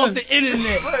just met her off the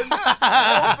internet.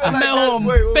 I met her on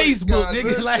Facebook,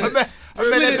 nigga. Like, I met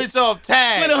that bitch off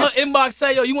tag. Slid in her inbox,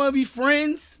 say, yo, you want to be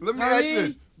friends? Let me ask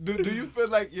you this: Do you feel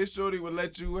like your shorty would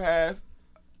let you have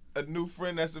a new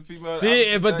friend that's a female?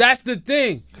 See, but that's the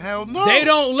thing. Hell no. They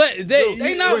don't let.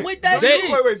 They not with that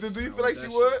shit. Wait. Do you feel like she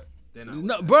would?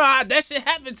 No, bro, that shit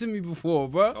happened to me before,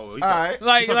 bro. Oh, all right.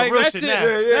 Like that shit.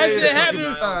 That shit happened.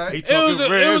 Right.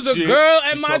 It was a girl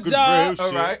at my job.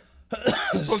 All right.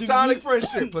 Platonic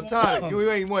friendship. Platonic. You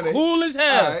ain't want it. Cool as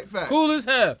hell. All right, fact. Cool as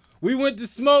hell. We went to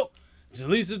smoke.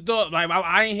 Jaleesa thought, like,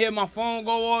 I ain't hear my phone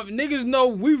go off. Niggas know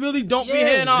we really don't be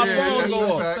hearing our phone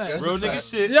go off. Real nigga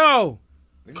shit. Yo,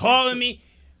 calling me.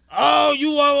 Oh,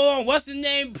 you are what's the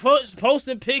name?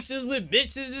 Posting pictures with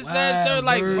bitches, this, that, third.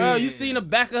 Like, bro, you seen the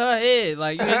back of her head.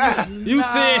 Like, you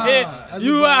sitting here,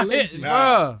 you out here,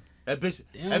 bro. That bitch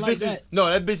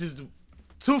that bitch is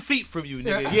 2 feet from you,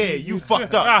 nigga. Yeah, you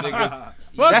fucked up, nigga.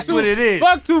 That's what it is.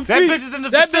 Fuck 2 feet. That bitch is in the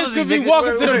facility, That bitch could be nigga.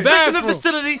 walking to the Bitch bathroom. in the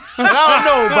facility that I don't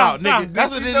know about, nigga.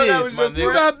 That's what it is, my You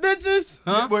nigga. got bitches?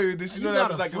 Huh? Wait, did she know that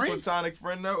was like friend? a platonic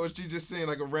friend though, or she just saying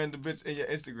like a random bitch in your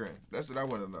Instagram? That's what I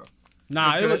want to know.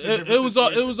 Nah, it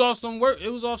was off some work. It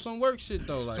was off some work shit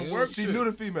though. Like She knew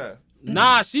the female.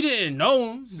 Nah, she didn't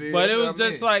know him, See, but it that's was what I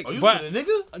just mean. like. Oh, you but with a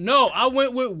nigga? no, I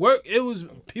went with work. It was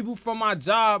people from my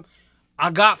job. I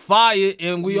got fired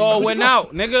and we all went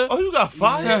out, nigga. Oh, you got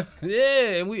fired?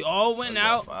 Yeah, and we all went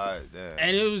out, Fired, damn.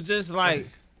 and it was just like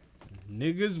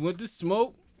niggas went to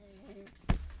smoke.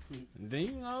 Then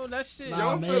you know that shit. Nah,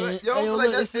 don't man. feel like- y'all Hey, feel yo, like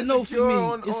look, that's it's a no for insecure me.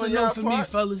 on It's a y'all no for me, part?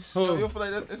 fellas. You don't feel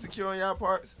like that's insecure on y'all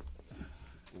parts?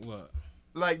 What?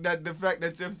 Like that, the fact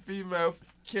that your female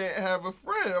can't have a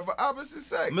friend of an opposite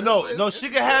sex. No, she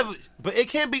can have it, but it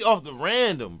can't be off the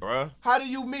random, bruh. How do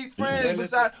you meet friends listen,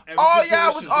 besides? every Oh yeah, I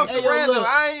was situation- off Hey, the yo, random. look.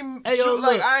 I ain't Hey, yo, shoot,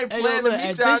 like look. I ain't Hey, yo, planning to look. meet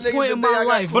At y'all this niggas. point in the day my I got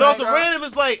life, cool But off the guys. random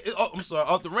is like, I'm sorry,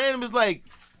 off the random is like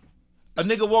a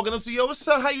nigga walking up to you, yo, what's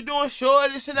up? How you doing? Sure,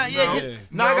 this and that.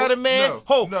 No, I got a man.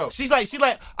 no, No. She's like,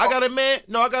 I got a man.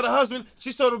 No, I got a husband.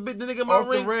 She saw the nigga in my Off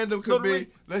ring. the random Throw could the be. ring.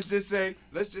 Let's just say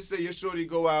your shorty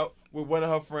go out with one of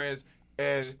her friends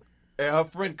and her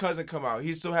friend cousin come out.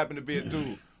 He so happened to be a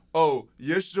dude. Oh,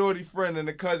 your shorty friend and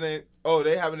the cousin. Oh,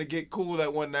 they having to get cool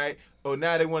that one night. Oh,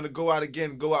 now they want to go out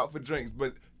again, go out for drinks,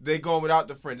 but they going without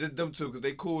the friend. Just them two, cause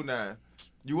they cool now.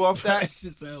 You off that? That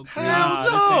shit sound crazy. Nah,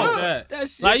 no. this ain't that. That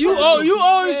shit Like you sound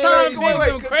always trying to crazy. make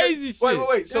some crazy shit.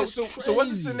 Wait. So That's what's the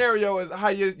crazy. scenario is how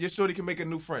your shorty can make a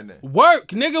new friend then? Work,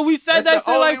 nigga. We said That's that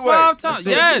the shit like only way. 5 times. So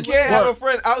Yes. You can't have a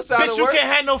friend outside Bitch, of you work.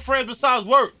 can't have no friends besides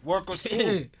work. Work or school.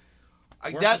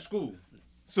 Like Work or that. school.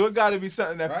 So it got to be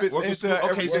something that Right. fits Work or into school. her Okay,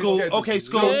 everyday school. schedule. Okay,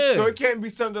 school. Yeah. So it can't be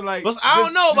something like. But I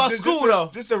don't know about school, though.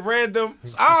 Just a random.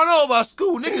 I don't know about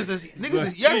school. Niggas is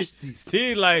thirsty.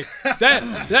 See, like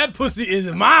that pussy is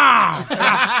mine.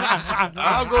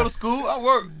 I don't go to school. I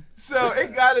work. So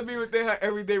it got to be within her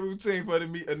everyday routine for her to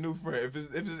meet a new friend. If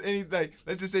it's anything,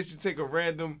 let's just say she take a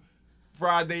random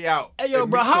Friday out. Hey, yo,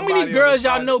 and bro, meet how many somebody on girls a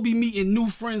y'all Friday. know be meeting new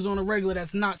friends on a regular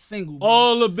that's not single, bro?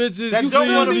 All the bitches That you don't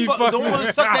see wanna be fuck- fucking. don't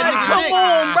wanna suck that nigga Come dick.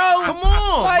 on, bro. Come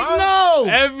on, Like, bro. no.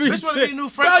 Every Bitch wanna chick. be new Bro,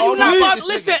 friend. you all not the about bitches.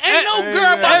 listen, ain't no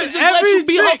girl about to just let Every you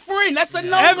be her chick- friend. That's a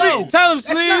no-go. Tell him, That's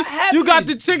not Sleeve, you happening. got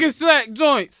the chicken sack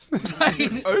joints. Oh,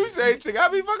 you say chick? I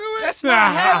be fucking with. That's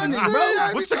not happening,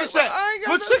 bro. What chicken shack?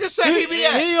 What chicken shack he be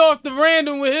at? He off the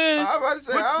random with his. I'm about to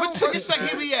say. What chicken shack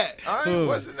he be at? I ain't,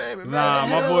 what's the name? Nah,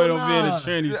 my boy don't be in the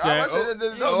tranny I'm shack. about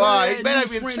to say, He better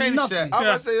be a tranny shack. I'm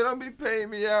about to say, don't be paying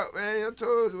me out, man. I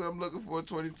told you what I'm looking for in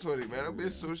 2020, man. Don't be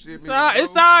associating me.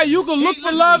 It's all right. You can look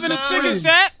for love in a chicken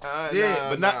shack.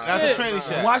 But not the tranny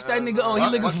shack. Watch that nigga. He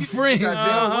looking for friends.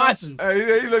 Watch him.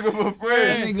 Hey, he looking for friends.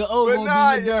 That nigga But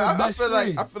gonna be your I best feel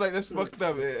friend. like that's fucked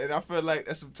up, and I feel like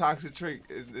that's some toxic trait.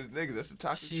 It's niggas, that's a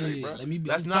toxic trait, bro.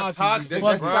 That's not toxic.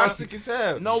 That's toxic as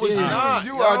hell. No, it's not.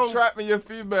 You are trapping your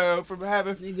female from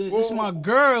having. Nigga, this is my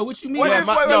girl. What you mean? Wait.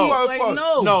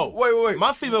 No. Wait.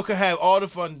 My female could have all the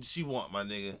fun she want, my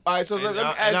nigga. All right, so let me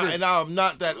ask this. And I'm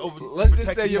not that over. Let's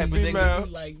just say your female.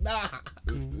 Like, nah.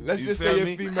 Let's just say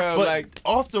your female but like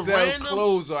off the sell random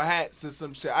clothes or hats or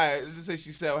some shit. All right, let's just say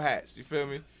she sell hats. You feel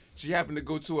me? She happened to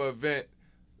go to an event.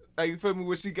 Like, you feel me?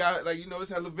 Where she got, like, it's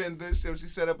hella vendor. She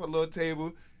set up a little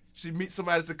table. She meets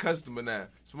somebody that's a customer now.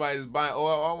 Somebody's buying, I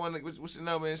want to, what's your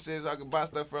number and shit so I can buy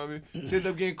stuff from you. She ended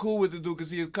up getting cool with the dude because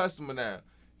he's a customer now.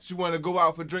 She want to go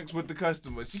out for drinks with the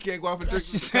customer. She can't go out for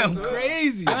drinks with the customer.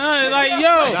 Crazy. Like, yo.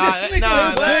 Nah.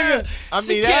 I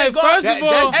mean, first of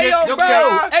all, hey, yo, bro.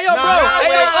 You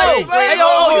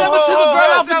ever took a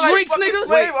girl out for drinks, nigga?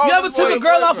 You ever took a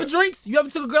girl out for drinks? You ever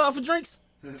took a girl out for drinks?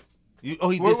 He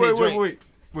did say drink. Wait.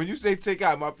 When you say take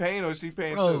out, am I paying or is she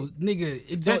paying Bro, too? nigga,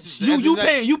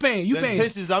 you paying. The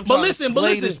intentions, I'm trying to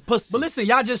slay this pussy. But listen,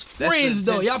 y'all just friends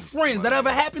though. Y'all intentions. friends. That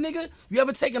ever happen, nigga? You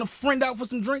ever taken a friend out for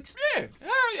some drinks? Yeah.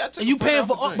 And you paying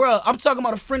for, bro? I'm talking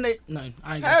about a friend that. No,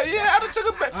 I ain't. Hell yeah, I done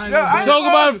took a back. Talk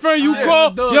about a friend you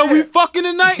call. Yo, we fucking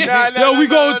tonight? Yo, we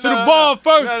going to the bar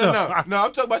first. No,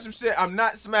 I'm talking about some shit. I'm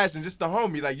not smashing, just the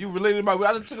homie. Like, you related to my.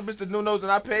 I done took a bitch to Nuno's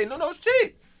and I paid. Nuno's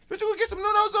cheap. Bitch, you gonna get some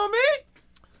Nuno's on me?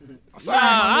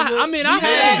 I mean, I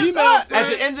had At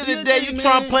the end of the day, you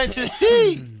trying to plant your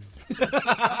seed. You trying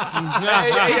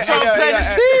to plant your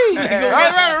seed.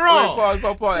 Right or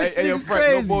wrong? Pause. Hey, yo,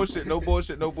 Frank, no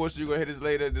bullshit. You gonna hit this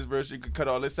later. This verse, you can cut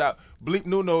all this out. Bleep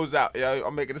Nuno's out. Yeah,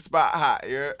 I'm making the spot hot.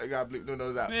 Yeah, I gotta bleep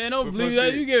Nuno's out. Man, don't believe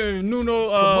that. You giving Nuno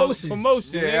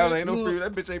promotion. Yeah, ain't no free.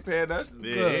 That bitch ain't paying us.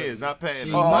 Yeah, he is not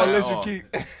paying us. Oh, unless you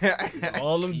keep.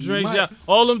 All them drinks,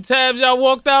 all them tabs y'all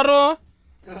walked out on.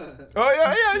 Oh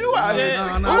yeah, you out here. You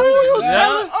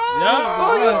telling?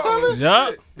 Oh, you telling?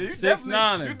 Yup. You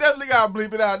definitely gotta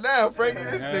bleep it out now, Frankie.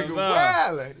 This nigga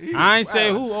wildin'. I ain't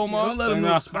say who, Omar. Don't let him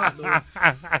know the spot though.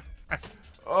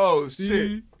 Oh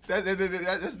shit.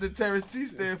 That's the Terrence T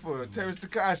stand for. Terrence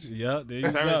Takashi. Yeah, there you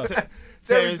go.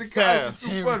 Terrence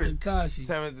Takashi.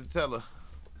 Terrence the Teller.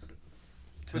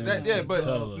 But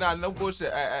nah, no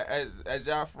bullshit. As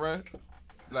y'all friend,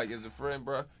 like as a friend,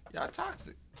 bro, y'all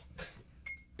toxic.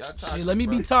 Shit, let me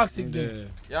be toxic then.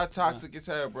 Y'all toxic as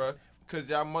hell, bro. Cause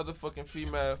y'all motherfucking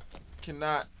female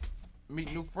cannot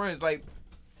meet new friends. Like,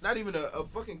 not even a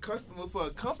fucking customer for a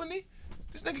company.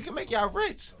 This nigga can make y'all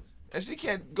rich. And she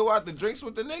can't go out to drinks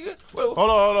with the nigga? Hold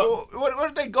on. What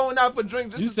are they going out for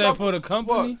drinks? You said for the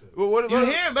company? What you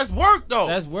hear him? That's work, though.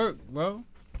 That's work, bro.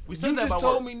 We said you that just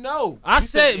told me no. I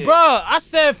said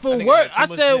for work. I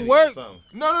said work.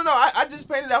 No. I just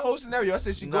painted that whole scenario. I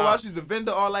said she go out, she's a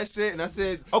vendor, all that shit, and I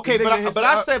said okay, but I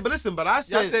said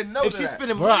no. If she's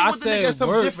spending money with the nigga, that's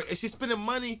something different. If she's spending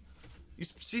money.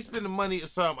 She's spending money or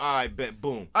something. All right, bet,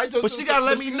 boom. But she gotta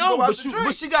let me know. But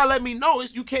she gotta let me know.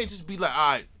 You can't just be like,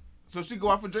 all right. So she go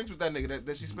out for drinks with that nigga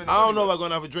that she spending. I don't know about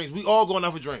going out for drinks. We all going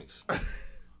out for drinks.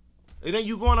 It ain't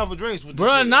you going out for drinks with this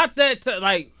bro. nigga. Not that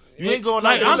like. You ain't going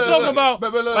like out. I'm talking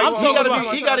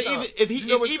about. He gotta even if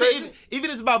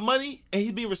it's about money and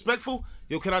he's being respectful.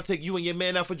 Yo, can I take you and your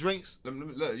man out for drinks?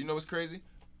 Look, you know what's crazy?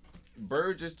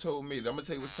 Bird just told me. I'm gonna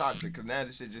tell you what's toxic because now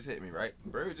this shit just hit me, right?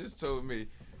 Bird just told me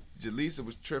Jaleesa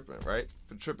was tripping, right?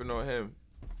 For tripping on him,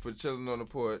 for chilling on the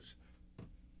porch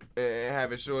and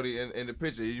having Shorty in the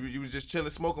picture. You was just chilling,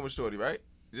 smoking with Shorty, right?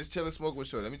 Just chilling, smoking with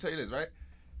Shorty. Let me tell you this, right?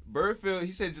 Birdfield,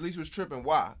 he said Jaleesa was tripping.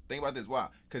 Why? Think about this. Why?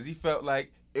 Because he felt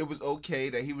like it was okay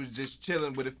that he was just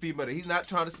chilling with a female. He's not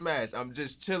trying to smash. I'm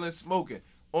just chilling, smoking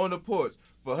on the porch.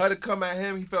 For her to come at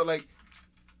him, he felt like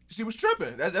she was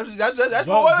tripping. That's what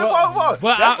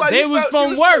they was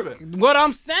from work. Tripping. What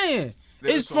I'm saying,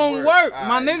 it's from work,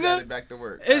 my nigga. Back to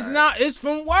work. It's not. It's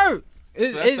from work.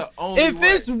 It's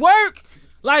way. work,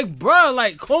 like bro,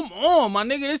 like come on, my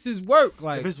nigga. This is work.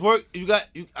 Like if it's work,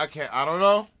 I can't. I don't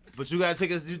know, but you gotta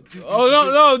take us. No.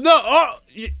 Oh,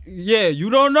 yeah, you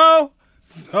don't know.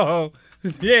 So,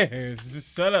 yeah,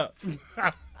 just shut up.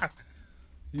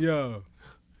 Yo.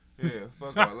 Yeah,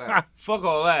 fuck all that. Fuck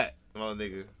all that, my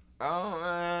nigga.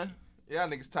 Y'all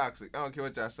niggas toxic. I don't care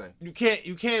what y'all say. You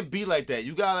can't be like that.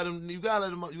 You gotta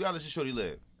let your shorty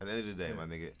live. At the end of the day, my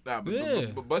nigga. Nah,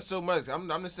 but so much. I'm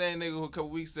the same nigga who a couple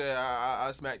weeks there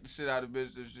I smacked the shit out of the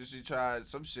bitch if she tried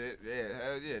some shit. Yeah,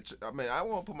 hell yeah. I mean, I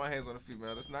won't put my hands on a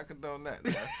female. Let's not condone that.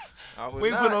 We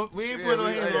ain't put no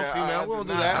hands on female. We won't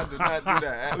do that. I do not do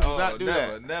that. We do not do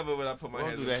that. Never would I put my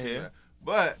hands on that female. here.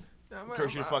 But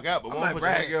curse you the fuck out, but I'm won't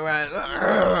rag your ass.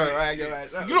 Rag your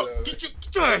ass. Get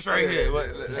your ass right here.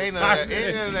 Ain't none of that.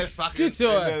 Ain't none of that socket. Get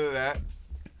your ass. None of that.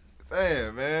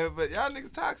 Damn, man, but y'all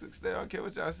niggas toxic still. I don't care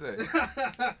what y'all say.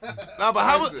 Nah, but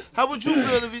how would you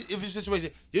feel if your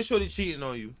situation, your shorty cheating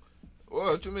on you?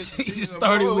 What you mean? He just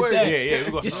started with that. Yeah.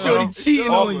 We your shorty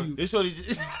cheating on you. Your shorty. You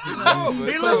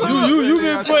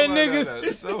been putting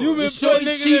niggas. You been putting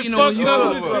niggas cheating on you.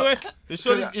 The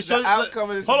shorty.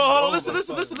 Hold on.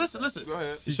 Listen. Go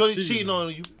ahead. The shorty cheating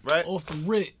on you, right? Off the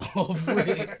rip.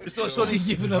 So shorty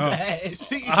giving up ass.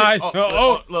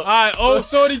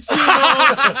 Shorty cheating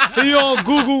on. He on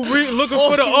Google looking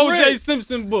for the O.J.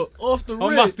 Simpson book. Off the rip.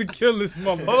 I'm about to kill this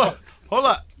mother. Hold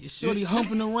up. Your shorty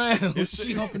humping around.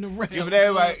 She humping around. Give it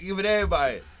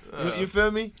everybody. You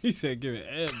feel me? He said give it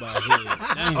everybody.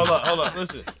 Hold up.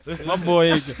 Listen. My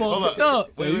boy ain't fucked up.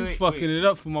 You fucking it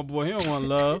up for my boy. He don't want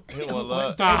love. He don't want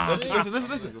love.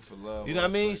 Listen. You know what I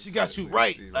mean? She got you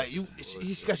right. Like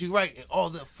she got you right in all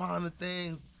the finer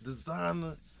things,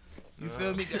 designer. You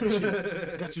feel me?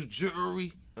 Got you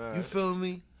jewelry. You feel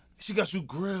me? She got you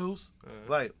grills.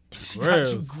 Like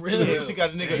grills. Yeah, she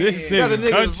got the nigga. Got the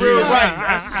nigga real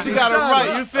right. She got him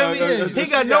right. You feel me? He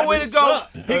got nowhere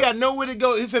to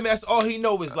go. You feel me? That's all he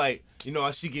know is like, you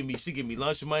know, she give me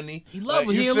lunch money. He love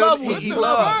her. He in love with her. He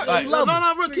love her.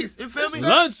 No, rookie. You feel me?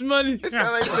 Lunch money. It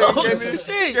sound like they gave me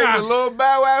the little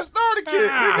Bow Wow starter kit. No,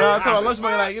 I'm talking about lunch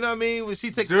money, like, you know what I mean? When she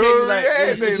take care of you, like,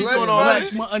 she's doing all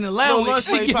that. An allowance.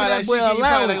 She give that boy allowance.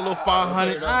 Like a little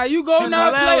 $500. You go now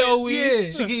play over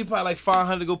here. She give you probably like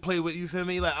 $500 to go play with. You feel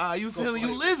me? Like, you feel me?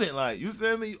 You living, like, you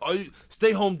feel me? Or you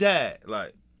stay home dad,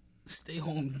 like. Stay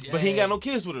home dad. But he ain't got no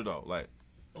kids with her though, like.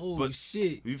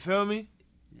 Shit. You feel me?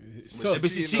 So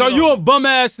you a bum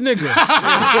ass nigga.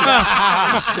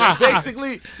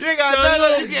 Basically, you ain't got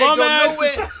nothing. You can't go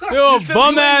nowhere. You're a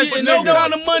bum ass nigga. No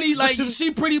kind of money. Like she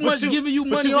pretty much giving you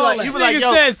money. All that. You be like,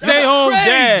 yo, said stay home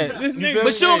dad. This nigga,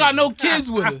 but she don't got no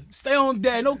kids with her. Stay home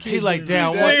dad, no kids. He like,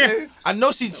 damn. I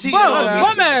know she cheating.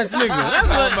 Bum ass nigga. That's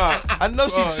what I know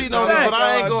she cheating on me, but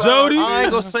I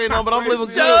ain't gonna say no. But I'm living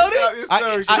good. Jody,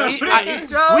 I eat.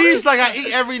 We eat like I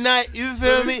eat every night. You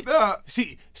feel me?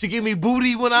 She give me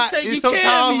booty when sometimes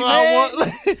I want.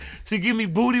 Like, she give me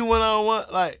booty when I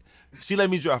want. Like, she let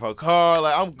me drive her car.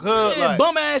 Like, I'm good. Yeah, like,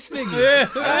 bum ass nigga.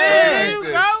 There you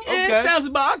go. Yeah, sounds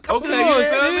about. Okay, you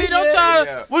feel me? Don't try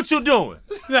to. What you doing?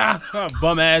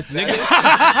 Bum ass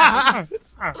nigga.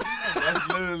 That's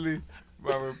literally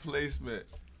my replacement.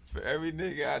 For every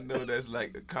nigga I know that's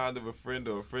like a kind of a friend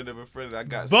or a friend of a friend that I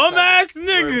got bum ass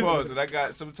niggas that I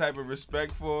got some type of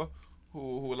respect for,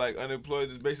 who like unemployed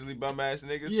is basically bum ass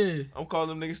niggas. Yeah. I'm calling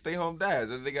them niggas stay home dads,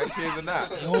 whether they got kids or not.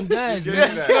 Stay home dads, man.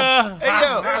 Hey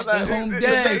yo, stay home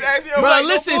dads. Bro,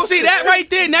 listen, see that right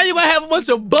there. Now you gonna have a bunch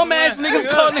of bum ass niggas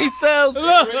calling themselves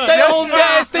stay home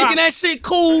dads, thinking that shit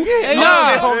cool. Nah,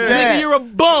 nigga, you're a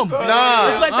bum. Nah,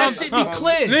 let's let that shit be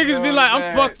clear. Niggas be like,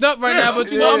 I'm fucked up right now,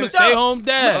 but you know I'm a stay home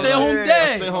dad. Stay home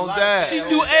dad. Stay home dad. She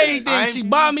do everything. She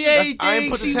buy me everything. I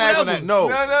ain't put the tag on that. No.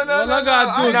 No. All I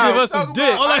gotta do is give her some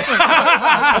dick.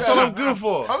 That's what I'm good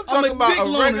for. I'm talking about a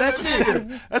regular that's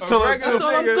it. That's all I'm good all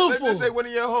I'm good for. Let's say one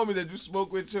of your homies that you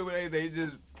smoke with, chill with, they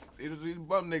just he's a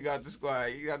bum nigga out the squad.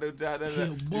 You got no job.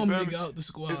 Bum nigga out the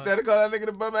squad. Instead of calling that nigga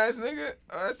the bum ass nigga,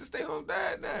 that's a stay home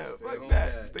dad now. Fuck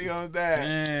that. Stay home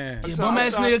dad. Yeah, bum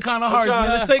ass nigga kind of harsh, man.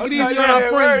 Let's take it easy on our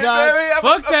friends, guys.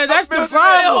 Fuck that. That's the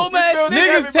problem.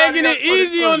 Niggas taking it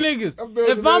easy on niggas.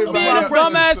 If I'm being a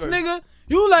bum ass nigga,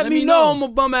 you let me know I'm a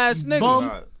bum ass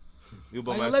nigga. You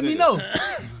bum ass let nigga. me know.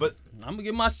 But I'm gonna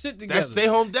get my shit together. That's stay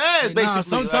home dad, basically. Nah,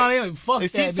 sometimes they ain't fuck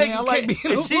that, man. I like being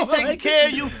if she taking care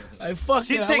of you, like, fuck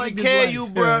she that. taking like care of you,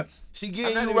 bruh. She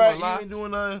getting you right. You ain't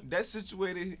doing nothing. That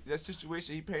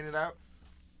situation he painted out,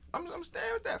 I'm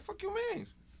staying with that. Fuck you means.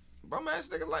 Bum ass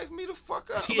nigga life me the fuck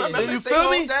up. Yeah, you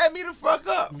feel me? Dad me the fuck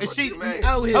up. And she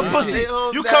out here. Her pussy.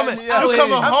 You coming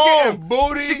home.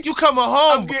 Booty. You coming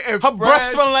home. Her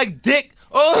breath smelling like dick.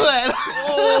 All that.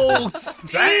 Oh,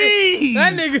 Steve.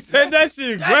 That nigga said that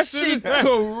shit aggressive. That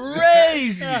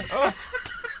shit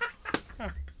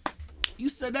crazy. You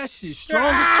said that shit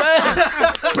strong as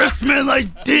hell. Breath smell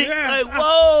like dick. Like,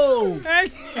 whoa.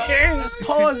 Let's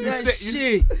pause that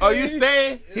shit. Oh, you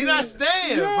staying? He not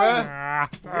staying, bro.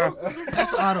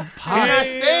 That's out of He pocket. not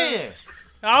staying.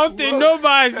 I don't think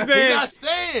nobody's staying. He not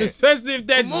staying. saying. Especially if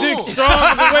that dick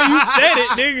strong the way you said it,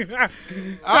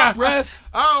 nigga. Breath.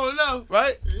 I don't know,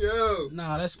 right? Yo.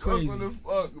 Nah, that's crazy. Welcome the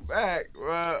fuck back,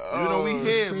 bro. You know, we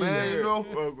here, crazy. man. You know,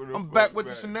 I'm back with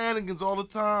the shenanigans all the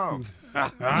time.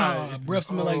 Nah, breath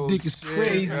smell like dick is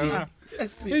crazy.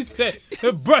 That's it. He said,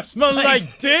 the breath smell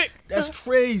like dick? That's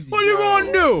crazy. What you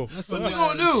gonna do? That's What you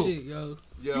gonna do? Shit, yo.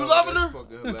 Yo, You loving that's her?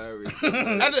 fucking hilarious.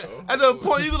 At the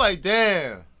point you like,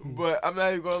 damn. But I'm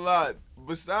not even gonna lie.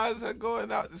 Besides her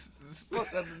going out this fuck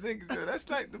other niggas, yo, that's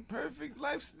like the perfect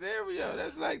life scenario.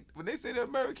 That's like when they say the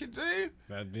American dream.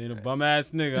 That being a bum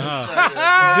ass nigga, huh?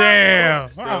 Damn.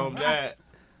 Stay home dad.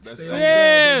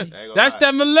 Yeah, that's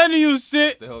that millennial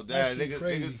shit. Stay home dad.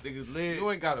 Niggas live.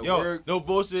 You ain't gotta Yo, work. no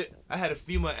bullshit. I had a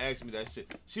female ask me that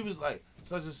shit. She was like,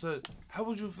 such and such, how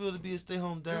would you feel to be a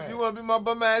stay-home dad? You wanna be my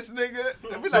bum ass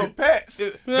nigga? We like pets.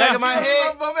 Back in my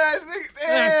head, bum ass nigga.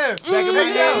 Damn. back in my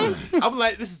head, I'm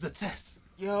like, this is the test.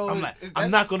 Yo, I'm like, I'm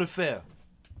not gonna fail.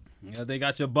 Yeah, they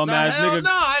got your bum Nah, ass hell nigga. no,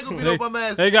 I ain't gonna be no bum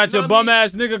ass. They got your know bum what I mean?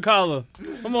 ass nigga collar.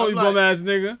 Come on, I'm you like- bum ass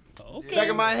nigga. Okay. Back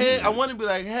in my head, I want to be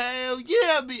like, hell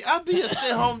yeah, I'll be a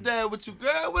stay-home dad with you,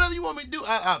 girl. Whatever you want me to do,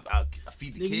 I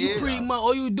feed the Nigga, kids. you pretty much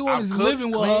all you doing I'll is cook,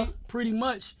 living with clean. her. Pretty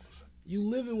much, you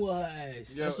living with her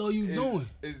ass. Yo, That's all you doing.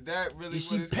 Is that really And what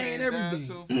she it's paying came down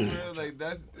everything. to for real? Like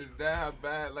is that how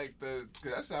bad like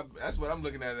that's what I'm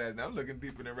looking at it as now. I'm looking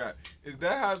deeper than rap. Is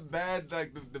that how bad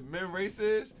like the men race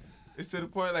is? It's to the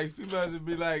point like females would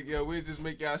be like, yo, we just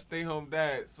make y'all stay home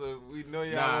dad, so we know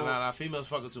y'all. Nah. Females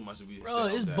fucking too much to be. Bro,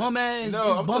 it's dad. bum ass, No,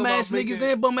 it's I'm bum talking ass about niggas making-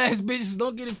 and bum ass bitches.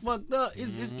 Don't get it fucked up.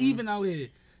 It's even out here.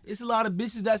 It's a lot of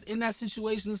bitches that's in that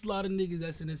situation. It's a lot of niggas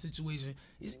that's in that situation.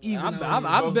 It's even out here.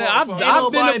 I've been Ain't a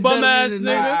nobody bum better ass than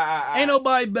the next- nigga. Ain't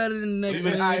nobody better than the next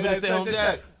Even- nigga. even- stay home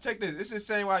dad. Check this. It's the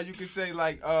same way you can say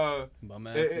like Bum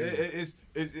ass nigga.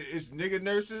 it's nigga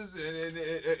nurses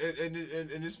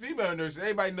and it's female nurses.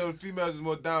 Everybody knows females is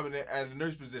more dominant at a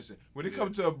nurse position. When it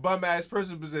comes to a bum ass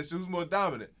person position, who's more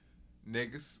dominant?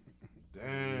 Niggas.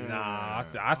 Damn. Nah,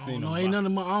 I seen No, them. ain't none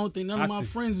of my. I don't think none of my see.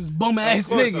 friends is bum ass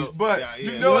Of course, niggas. But Yeah,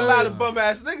 you yeah. know a lot of bum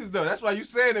ass niggas though. That's why you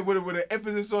saying it with an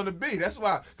emphasis on the B. That's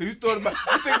why, cause you think about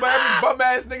every bum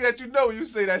ass nigga that you know when you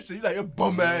say that shit. You like a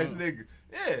bum ass nigga.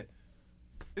 Yeah,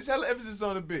 it's hella emphasis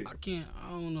on the B. I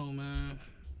don't know, man.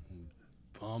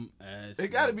 Bum ass. It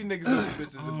gotta be niggas and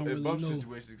bitches I don't in really bum know.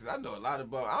 situations. Cause I know a lot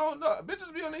of bum. I don't know.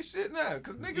 Bitches be on their shit now.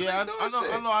 Cause niggas Yeah, ain't doing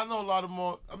shit. I know a lot of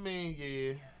more. I mean,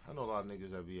 yeah, I know a lot of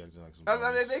niggas that be acting like some.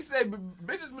 I mean, they say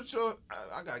bitches mature.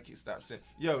 I gotta stop saying.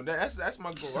 Yo, that's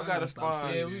my goal. I gotta Stop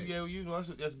find. saying Yeah, you know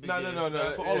that's big.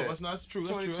 No, For all of yeah. us, no, that's true.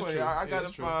 That's true. 2020. That's true. I Yeah, gotta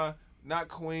that's true. find not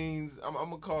queens. I'm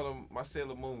gonna call them my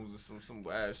Sailor Moons or some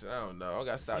ass shit. I don't know. I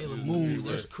gotta stop. Sailor using Moons, these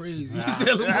that's words. crazy.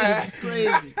 Sailor Moons is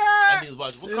crazy. I need to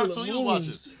watch. What Sailor cartoon you watching?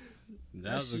 Moons.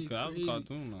 That was shit a crazy.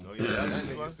 cartoon, Oh though. yeah, That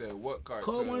nigga said what cartoon?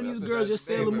 Call one of these I said, girls that's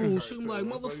your Sailor favorite Moon. Shoot 'em like,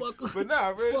 cartoon. motherfucker. But nah,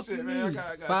 real Fuck shit, you man. I mean?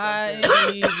 gotta stop Fighting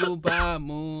saying evil by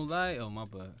moonlight. Oh, my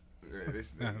bad. Yeah,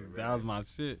 this nigga, That was my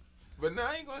shit. But nah,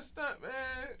 I ain't gonna stop, man.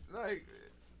 Like,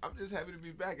 I'm just happy to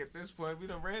be back at this point. We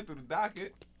done ran through the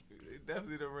docket. We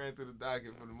definitely done ran through the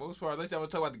docket for the most part. Unless y'all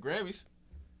wanna talk about the Grammys.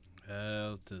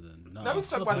 Hell to the no. No, we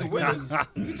talk about the winners.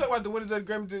 We talk about the winners of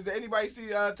the Grammys. Did anybody see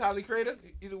Tyler Creator?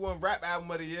 He the one rap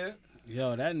album of the year.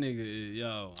 Yo, that nigga,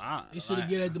 yo. They should have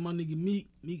given that to my nigga Meek.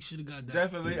 Meek should have got that.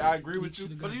 Definitely, I agree with you.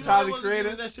 But you know, Tyler I wasn't Creator.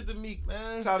 giving that shit to Meek,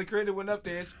 man. Tyler Creator went up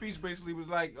there. His speech basically was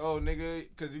like, "Oh, nigga,"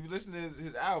 because if you listen to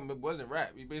his album, it wasn't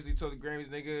rap. He basically told the Grammys,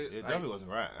 "Nigga, It like, definitely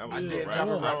wasn't rap. That I wasn't didn't rap. drop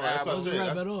a rap That's what I album. said. Rap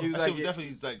That's- at all. He was That like, shit was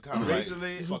definitely like kind of Basically-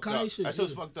 like It's fucked some up. Kanye shit, That shit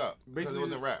was yeah. fucked up because Basically, it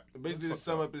wasn't rap. Basically, to That's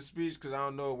sum fucked up his speech, because I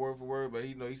don't know it word for word, but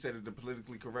he said it the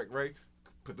politically correct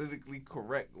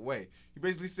way. He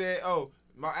basically said, "Oh,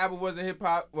 my album wasn't hip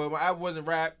hop. Well, my album wasn't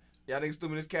rap. Y'all niggas threw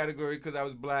me in this category because I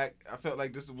was black. I felt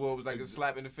like this award was like a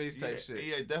slap in the face type shit."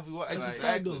 Yeah, definitely was. Like,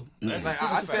 Exactly. Like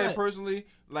I said personally,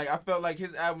 like I felt like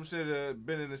his album should have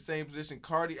been in the same position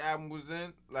Cardi album was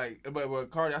in. Like, but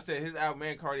Cardi, I said his album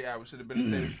and Cardi album should have been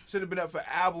the same. Should have been up for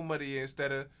album of the year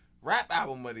instead of rap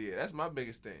album of the year. That's my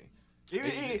biggest thing.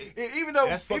 Even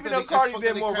though Cardi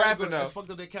did more rapping though. That's fucked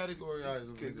up their category.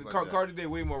 Cardi did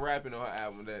way more rapping on her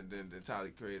album than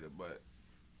Tyler Creator, but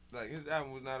like his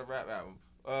album was not a rap album.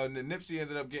 Nipsey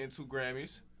ended up getting 2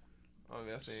 Grammys. I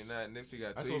mean, I saying that Nipsey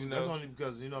got 2. That's only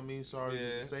because you know what I mean. Sorry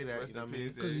to say that. You know what I mean?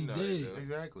 Because he did.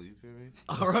 Exactly. You feel me?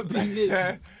 R.I.P.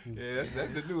 Nipsey. Yeah,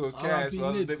 that's the newest cast. R.I.P. For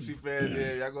all the Nipsey. Nipsey fans,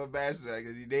 yeah, y'all gonna bash that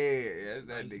because he dead. Yeah, that's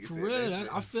that nigga. For said real, that shit.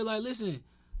 I feel like, listen,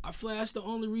 I feel like that's the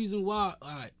only reason why. All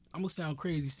right, I'm gonna sound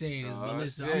crazy saying this, but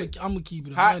listen, shit. I'm gonna keep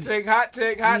it 100. Hot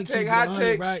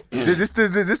take. Right? This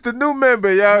the new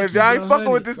member, yo. If y'all ain't fucking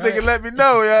with this nigga, let me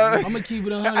know, yo. I'm gonna keep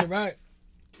it 100, right?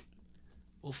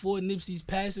 before Nipsey's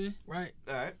passing, right?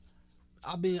 All right.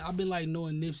 I've been like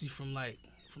knowing Nipsey from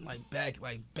back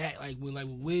when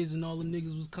Wiz and all them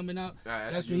niggas was coming out.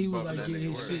 That's when he was like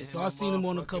getting his shit. So I seen him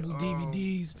on a couple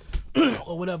DVDs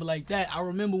or whatever like that. I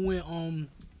remember when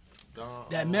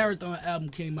that Marathon album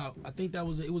came out. I think it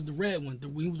was the red one.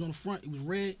 When he was on the front, it was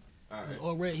red. It was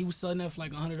all red. He was selling that for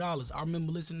like $100. I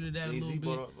remember listening to that a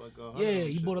little bit.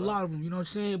 He bought a lot of them. You know what I'm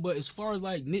saying? But as far as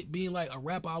like Nip being like a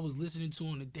rapper I was listening to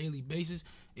on a daily basis,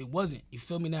 it wasn't. You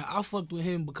feel me? Now I fucked with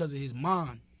him because of his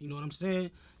mind. You know what I'm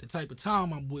saying? The type of time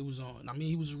my boy was on. I mean,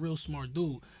 he was a real smart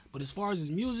dude. But as far as his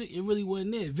music, it really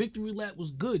wasn't it. Victory Lap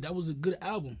was good. That was a good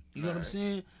album. You know what I'm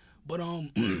saying? But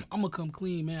I'm gonna come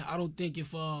clean, man. I don't think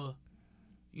if you know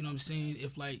what I'm saying,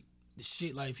 if like the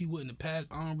shit, like if he wouldn't have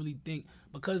passed, I don't really think,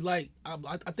 because like I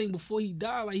think before he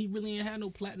died, like he really ain't had no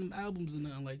platinum albums or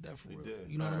nothing like that for real.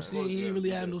 You know what I'm saying? He ain't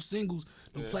really had no singles,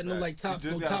 no platinum, like top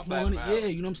 100. Yeah,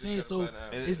 you know what I'm saying? So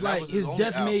it's like his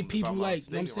death made people like,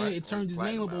 you know what I'm saying? It turned his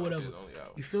name up or whatever.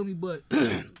 You feel me? But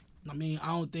I mean, I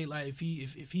don't think like if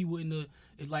he wouldn't have,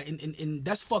 and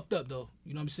that's fucked up though.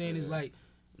 You know what I'm saying? It's like,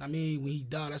 I mean, when he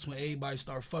died, that's when everybody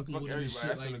started fucking with him and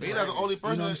shit like that. He's not the only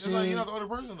person. He's not the only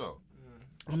person though.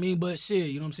 I mean, but shit,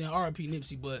 you know what I'm saying? R.I.P.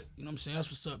 Nipsey, but you know what I'm saying? That's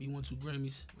what's up. He won 2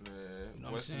 Grammys. Yeah. You know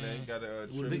what I'm saying? Got a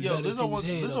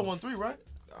Lizzo won 3, right?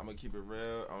 I'm gonna keep it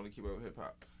real. I only keep it with hip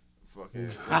hop. Fucking. You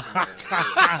talking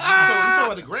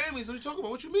about the Grammys? What you talking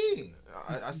about? What you mean?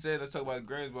 I said let's talk about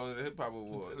the Grammys, but only the hip hop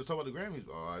awards. Let's talk about the Grammys.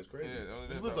 Oh, it's crazy. Yeah, only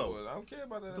the It's hip hop Lizzo. awards. I don't care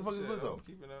about that. What the fuck is Lizzo? I'm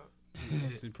keeping up.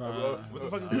 What the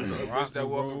fuck is Lizzo? Bitch that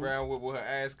walk around with her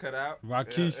ass cut out.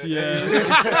 Rakishi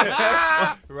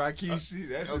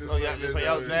Rakishi. So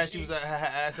y'all was mad she was her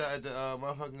ass out at the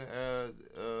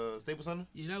motherfucking Staples Center?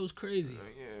 Yeah, that was crazy.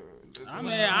 I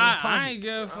mean, I ain't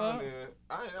give a fuck.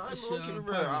 I ain't gonna keep it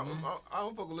real. I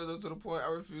don't fuck with Lizzo to the point I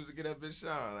refuse to get that bitch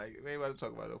shine. Like, anybody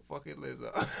talk about a fucking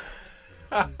Lizzo.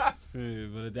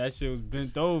 Shit, but if that shit was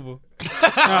bent over.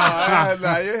 Nah,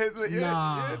 that's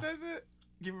it.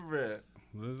 Keep it real.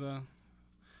 Lizzo.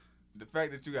 The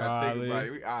fact that you gotta think about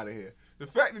it, we out of here. The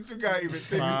fact that you gotta even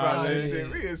think about that shit,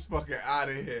 we is fucking out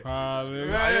of here.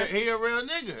 He a real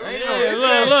nigga.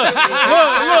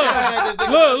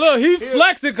 Look, he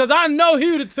flexing because I know he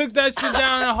would have took that shit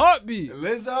down in a heartbeat.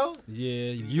 Lizzo?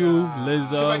 Yeah,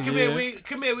 Lizzo. Like,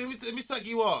 come here, let me suck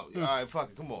you off. All right,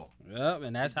 fuck it, come on. Yep,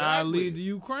 and that's how I lead to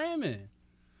you cramming.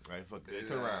 Right, fuck it,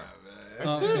 turn around.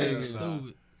 That's it.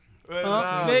 Stupid.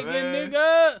 Faking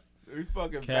nigga. We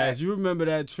fucking Cash, back. you remember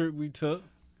that trip we took?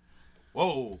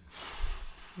 Whoa.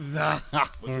 You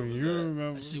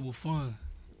remember? That shit was fun.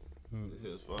 That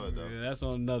shit was fun, though. Yeah, that's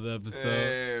on another episode.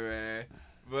 Yeah, man.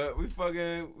 But we back.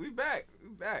 We back,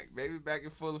 baby. Back in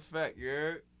full effect, you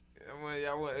heard?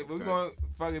 We're gonna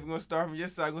start from your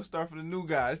side. We're gonna start from the new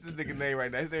guy. That's this nigga name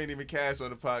right now. His name ain't even Cash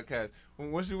on the podcast.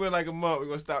 Once you win like a month, we're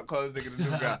gonna stop calling this nigga the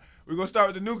new guy. We're gonna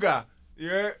start with the new guy. You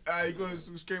heard? You gonna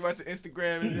scream out your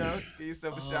Instagram and give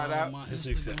yourself a shout out. My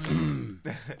Instagram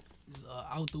is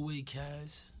Out the Way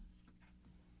Cash.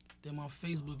 Then my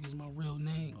Facebook is my real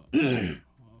name.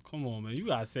 Come on, man. You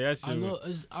gotta say that shit. I know.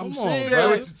 I'm Say saying it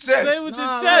with your chest. Say it with your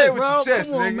chest. Say it with your chest,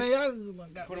 come on, nigga.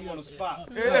 man. Put him on the spot.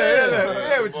 Yeah,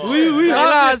 say it with your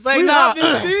chest.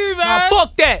 We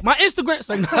fuck that. My Instagram.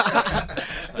 Say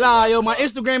nah, my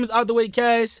Instagram is Out the Way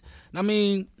Cash. I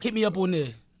mean, hit me up on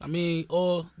there. I mean,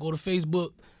 or go to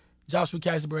Facebook, Joshua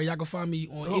Castleberry. Y'all can find me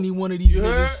on any one of these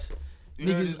niggas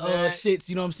shits.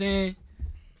 You know what I'm saying?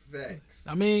 Facts.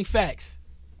 I mean, facts.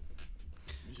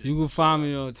 You can find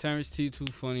me on Terrence T2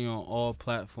 Funny on all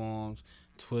platforms,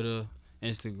 Twitter,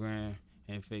 Instagram,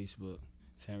 and Facebook.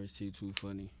 Terrence T2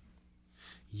 Funny.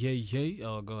 Yeah.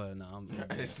 Oh, go ahead now.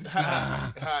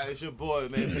 Hi, it's your boy,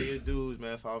 man. Pay your dues,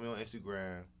 man. Follow me on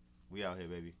Instagram. We out here,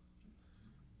 baby.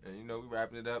 And you know, we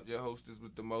wrapping it up. Your hostess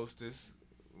with the mostest.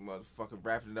 Motherfucking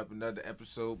wrapping it up another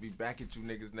episode. Be back at you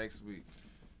niggas next week.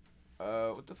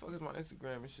 What the fuck is my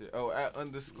Instagram and shit? Oh, @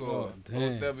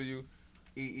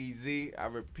 OWEEZ. I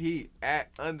repeat, @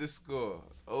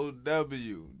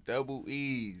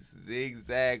 OWEEZ.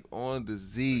 Zigzag on the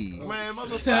Z. Man,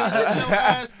 motherfucker, get your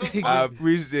ass the fuck. I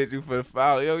appreciate you for the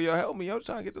follow. Yo, help me. I'm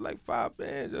trying to get to like 5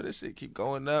 bands. Yo, this shit keep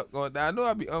going up, going down. I know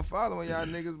I be unfollowing y'all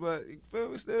niggas, but you feel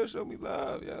me? Still show me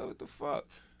love. Yo, what the fuck?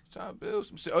 Trying to build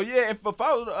some shit. Oh, yeah, and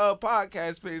follow the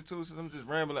podcast page, too, since I'm just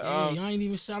rambling. Hey, y'all ain't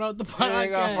even shout out the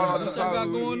podcast. What y'all got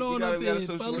going on up We here, got a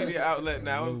social media outlet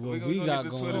now. We're going to get the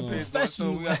Twitter page.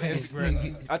 Professional We got the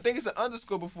Instagram. I think it's an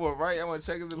underscore before, right? I want to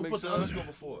check it to make sure. Who put the underscore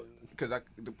before? Because I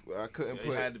couldn't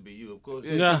put. It had to be you, of course.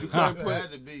 Yeah. You couldn't put. It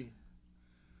had to be.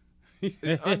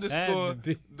 It's underscore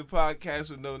the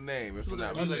podcast with no name. If I'm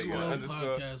not mistaken, Underscore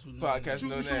underscore podcast with no podcast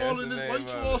with no What name.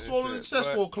 you all swollen in the chest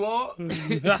for, Claude?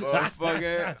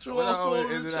 What you all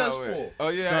swollen in the chest for? Oh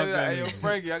yeah, hey, yo,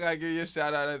 Frankie, I gotta give you a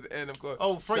shout out at the end, of course.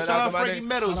 Oh, shout out Frankie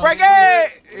Meadows. Frankie!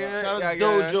 Shout out to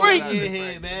Dojo. Frankie! In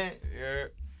here, man. Yeah,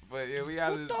 but yeah, we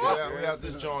out this. We out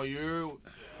this joint. You.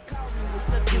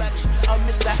 Mr. Clutch, or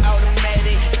Mr.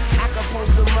 Automatic. I can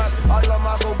post them up, all of them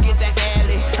go get the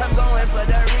alley. I'm going for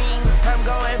the ring, I'm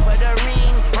going for the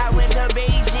ring. I went to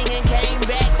Beijing and came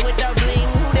back with the bling.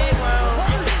 Who they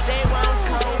want? They want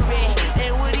Kobe.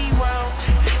 And what he want?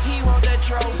 He want the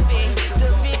trophy,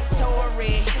 the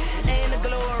victory, and the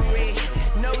glory.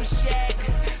 No Shaq,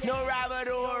 no Robert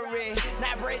Ory.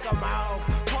 Now break them off,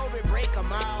 Kobe break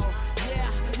them off. Yeah,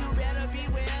 you better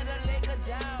beware.